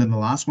 And then the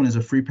last one is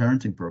a free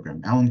parenting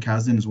program. Alan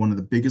Kasdan is one of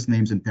the biggest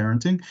names in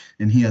parenting,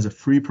 and he has a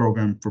free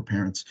program for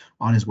parents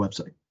on his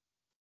website.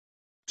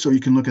 So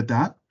you can look at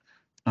that.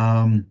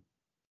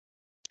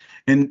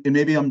 And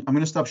maybe I'm going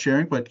to stop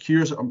sharing, but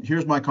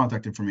here's my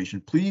contact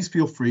information. Please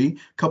feel free.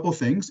 Couple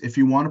things. If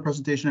you want a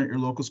presentation at your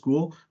local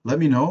school, let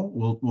me know.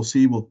 We'll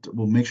see. We'll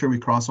make sure we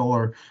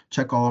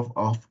check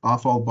off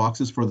all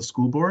boxes for the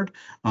school board.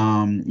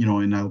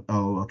 And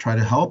I'll try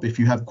to help. If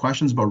you have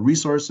questions about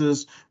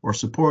resources or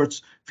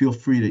supports, feel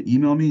free to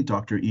email me,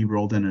 Dr. E.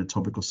 Roldan at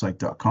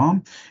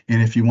etobicoalpsych.com.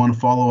 And if you want to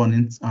follow on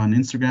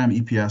Instagram,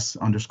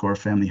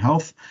 EPS_family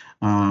health.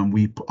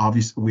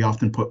 We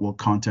often put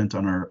content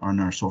on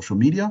our social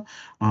media.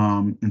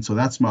 And so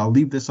I'll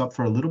leave this up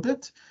for a little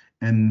bit,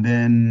 and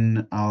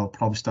then I'll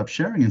probably stop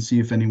sharing and see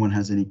if anyone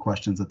has any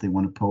questions that they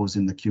want to pose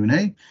in the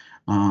Q&A.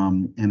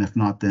 And if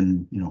not,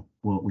 then,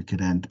 we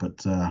could end.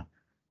 But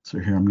so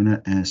here, I'm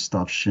going to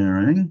stop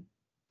sharing.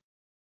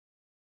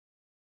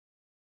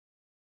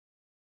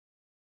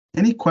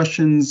 Any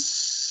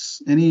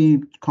questions,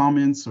 any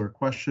comments or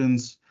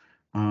questions?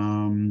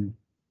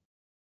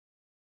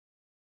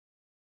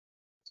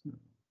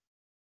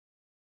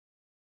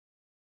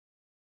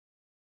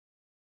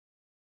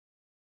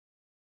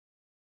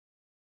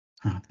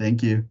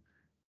 Thank you.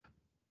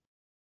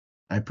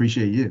 I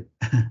appreciate you.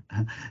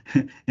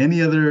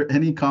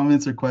 Any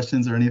comments or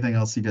questions or anything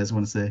else you guys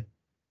want to say?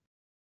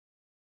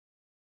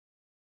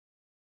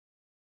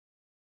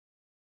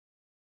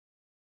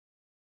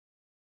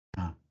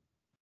 I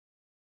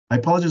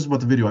apologize about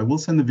the video. I will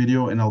send the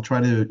video and I'll try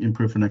to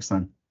improve for next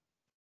time.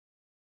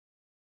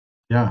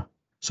 Yeah.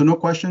 So no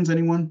questions,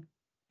 anyone?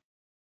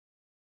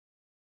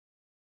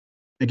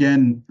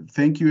 again,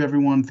 thank you,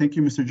 everyone. Thank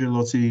you, Mr.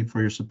 Gelozzi,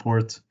 for your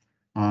support.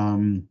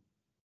 Um,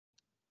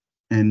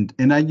 and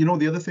I,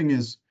 the other thing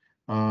is,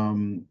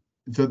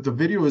 the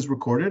video is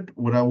recorded.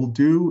 What I will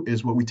do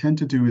is what we tend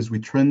to do is we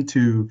tend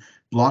to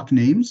block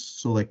names.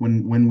 So like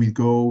when we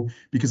go,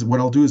 because what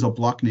I'll do is I'll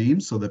block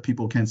names so that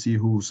people can't see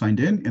who signed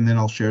in, and then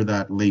I'll share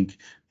that link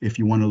if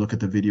you want to look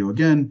at the video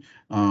again.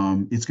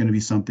 It's going to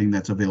be something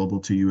that's available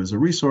to you as a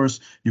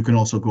resource. You can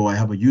also go, I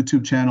have a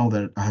YouTube channel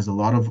that has a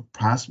lot of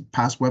past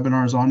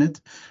webinars on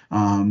it.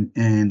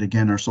 And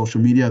again, our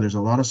social media, there's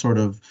a lot of sort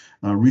of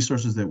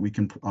resources that we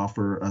can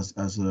offer as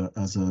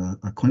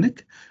a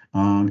clinic.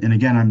 And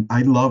again,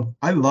 I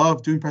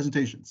love doing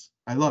presentations.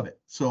 I love it.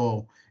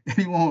 So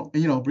anyone,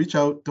 reach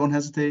out, don't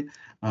hesitate.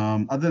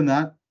 Other than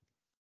that,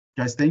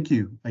 guys, thank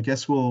you. I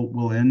guess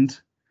we'll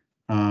end.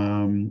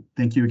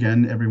 Thank you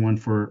again, everyone,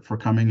 for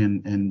coming,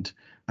 and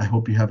I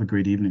hope you have a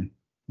great evening.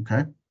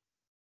 Okay.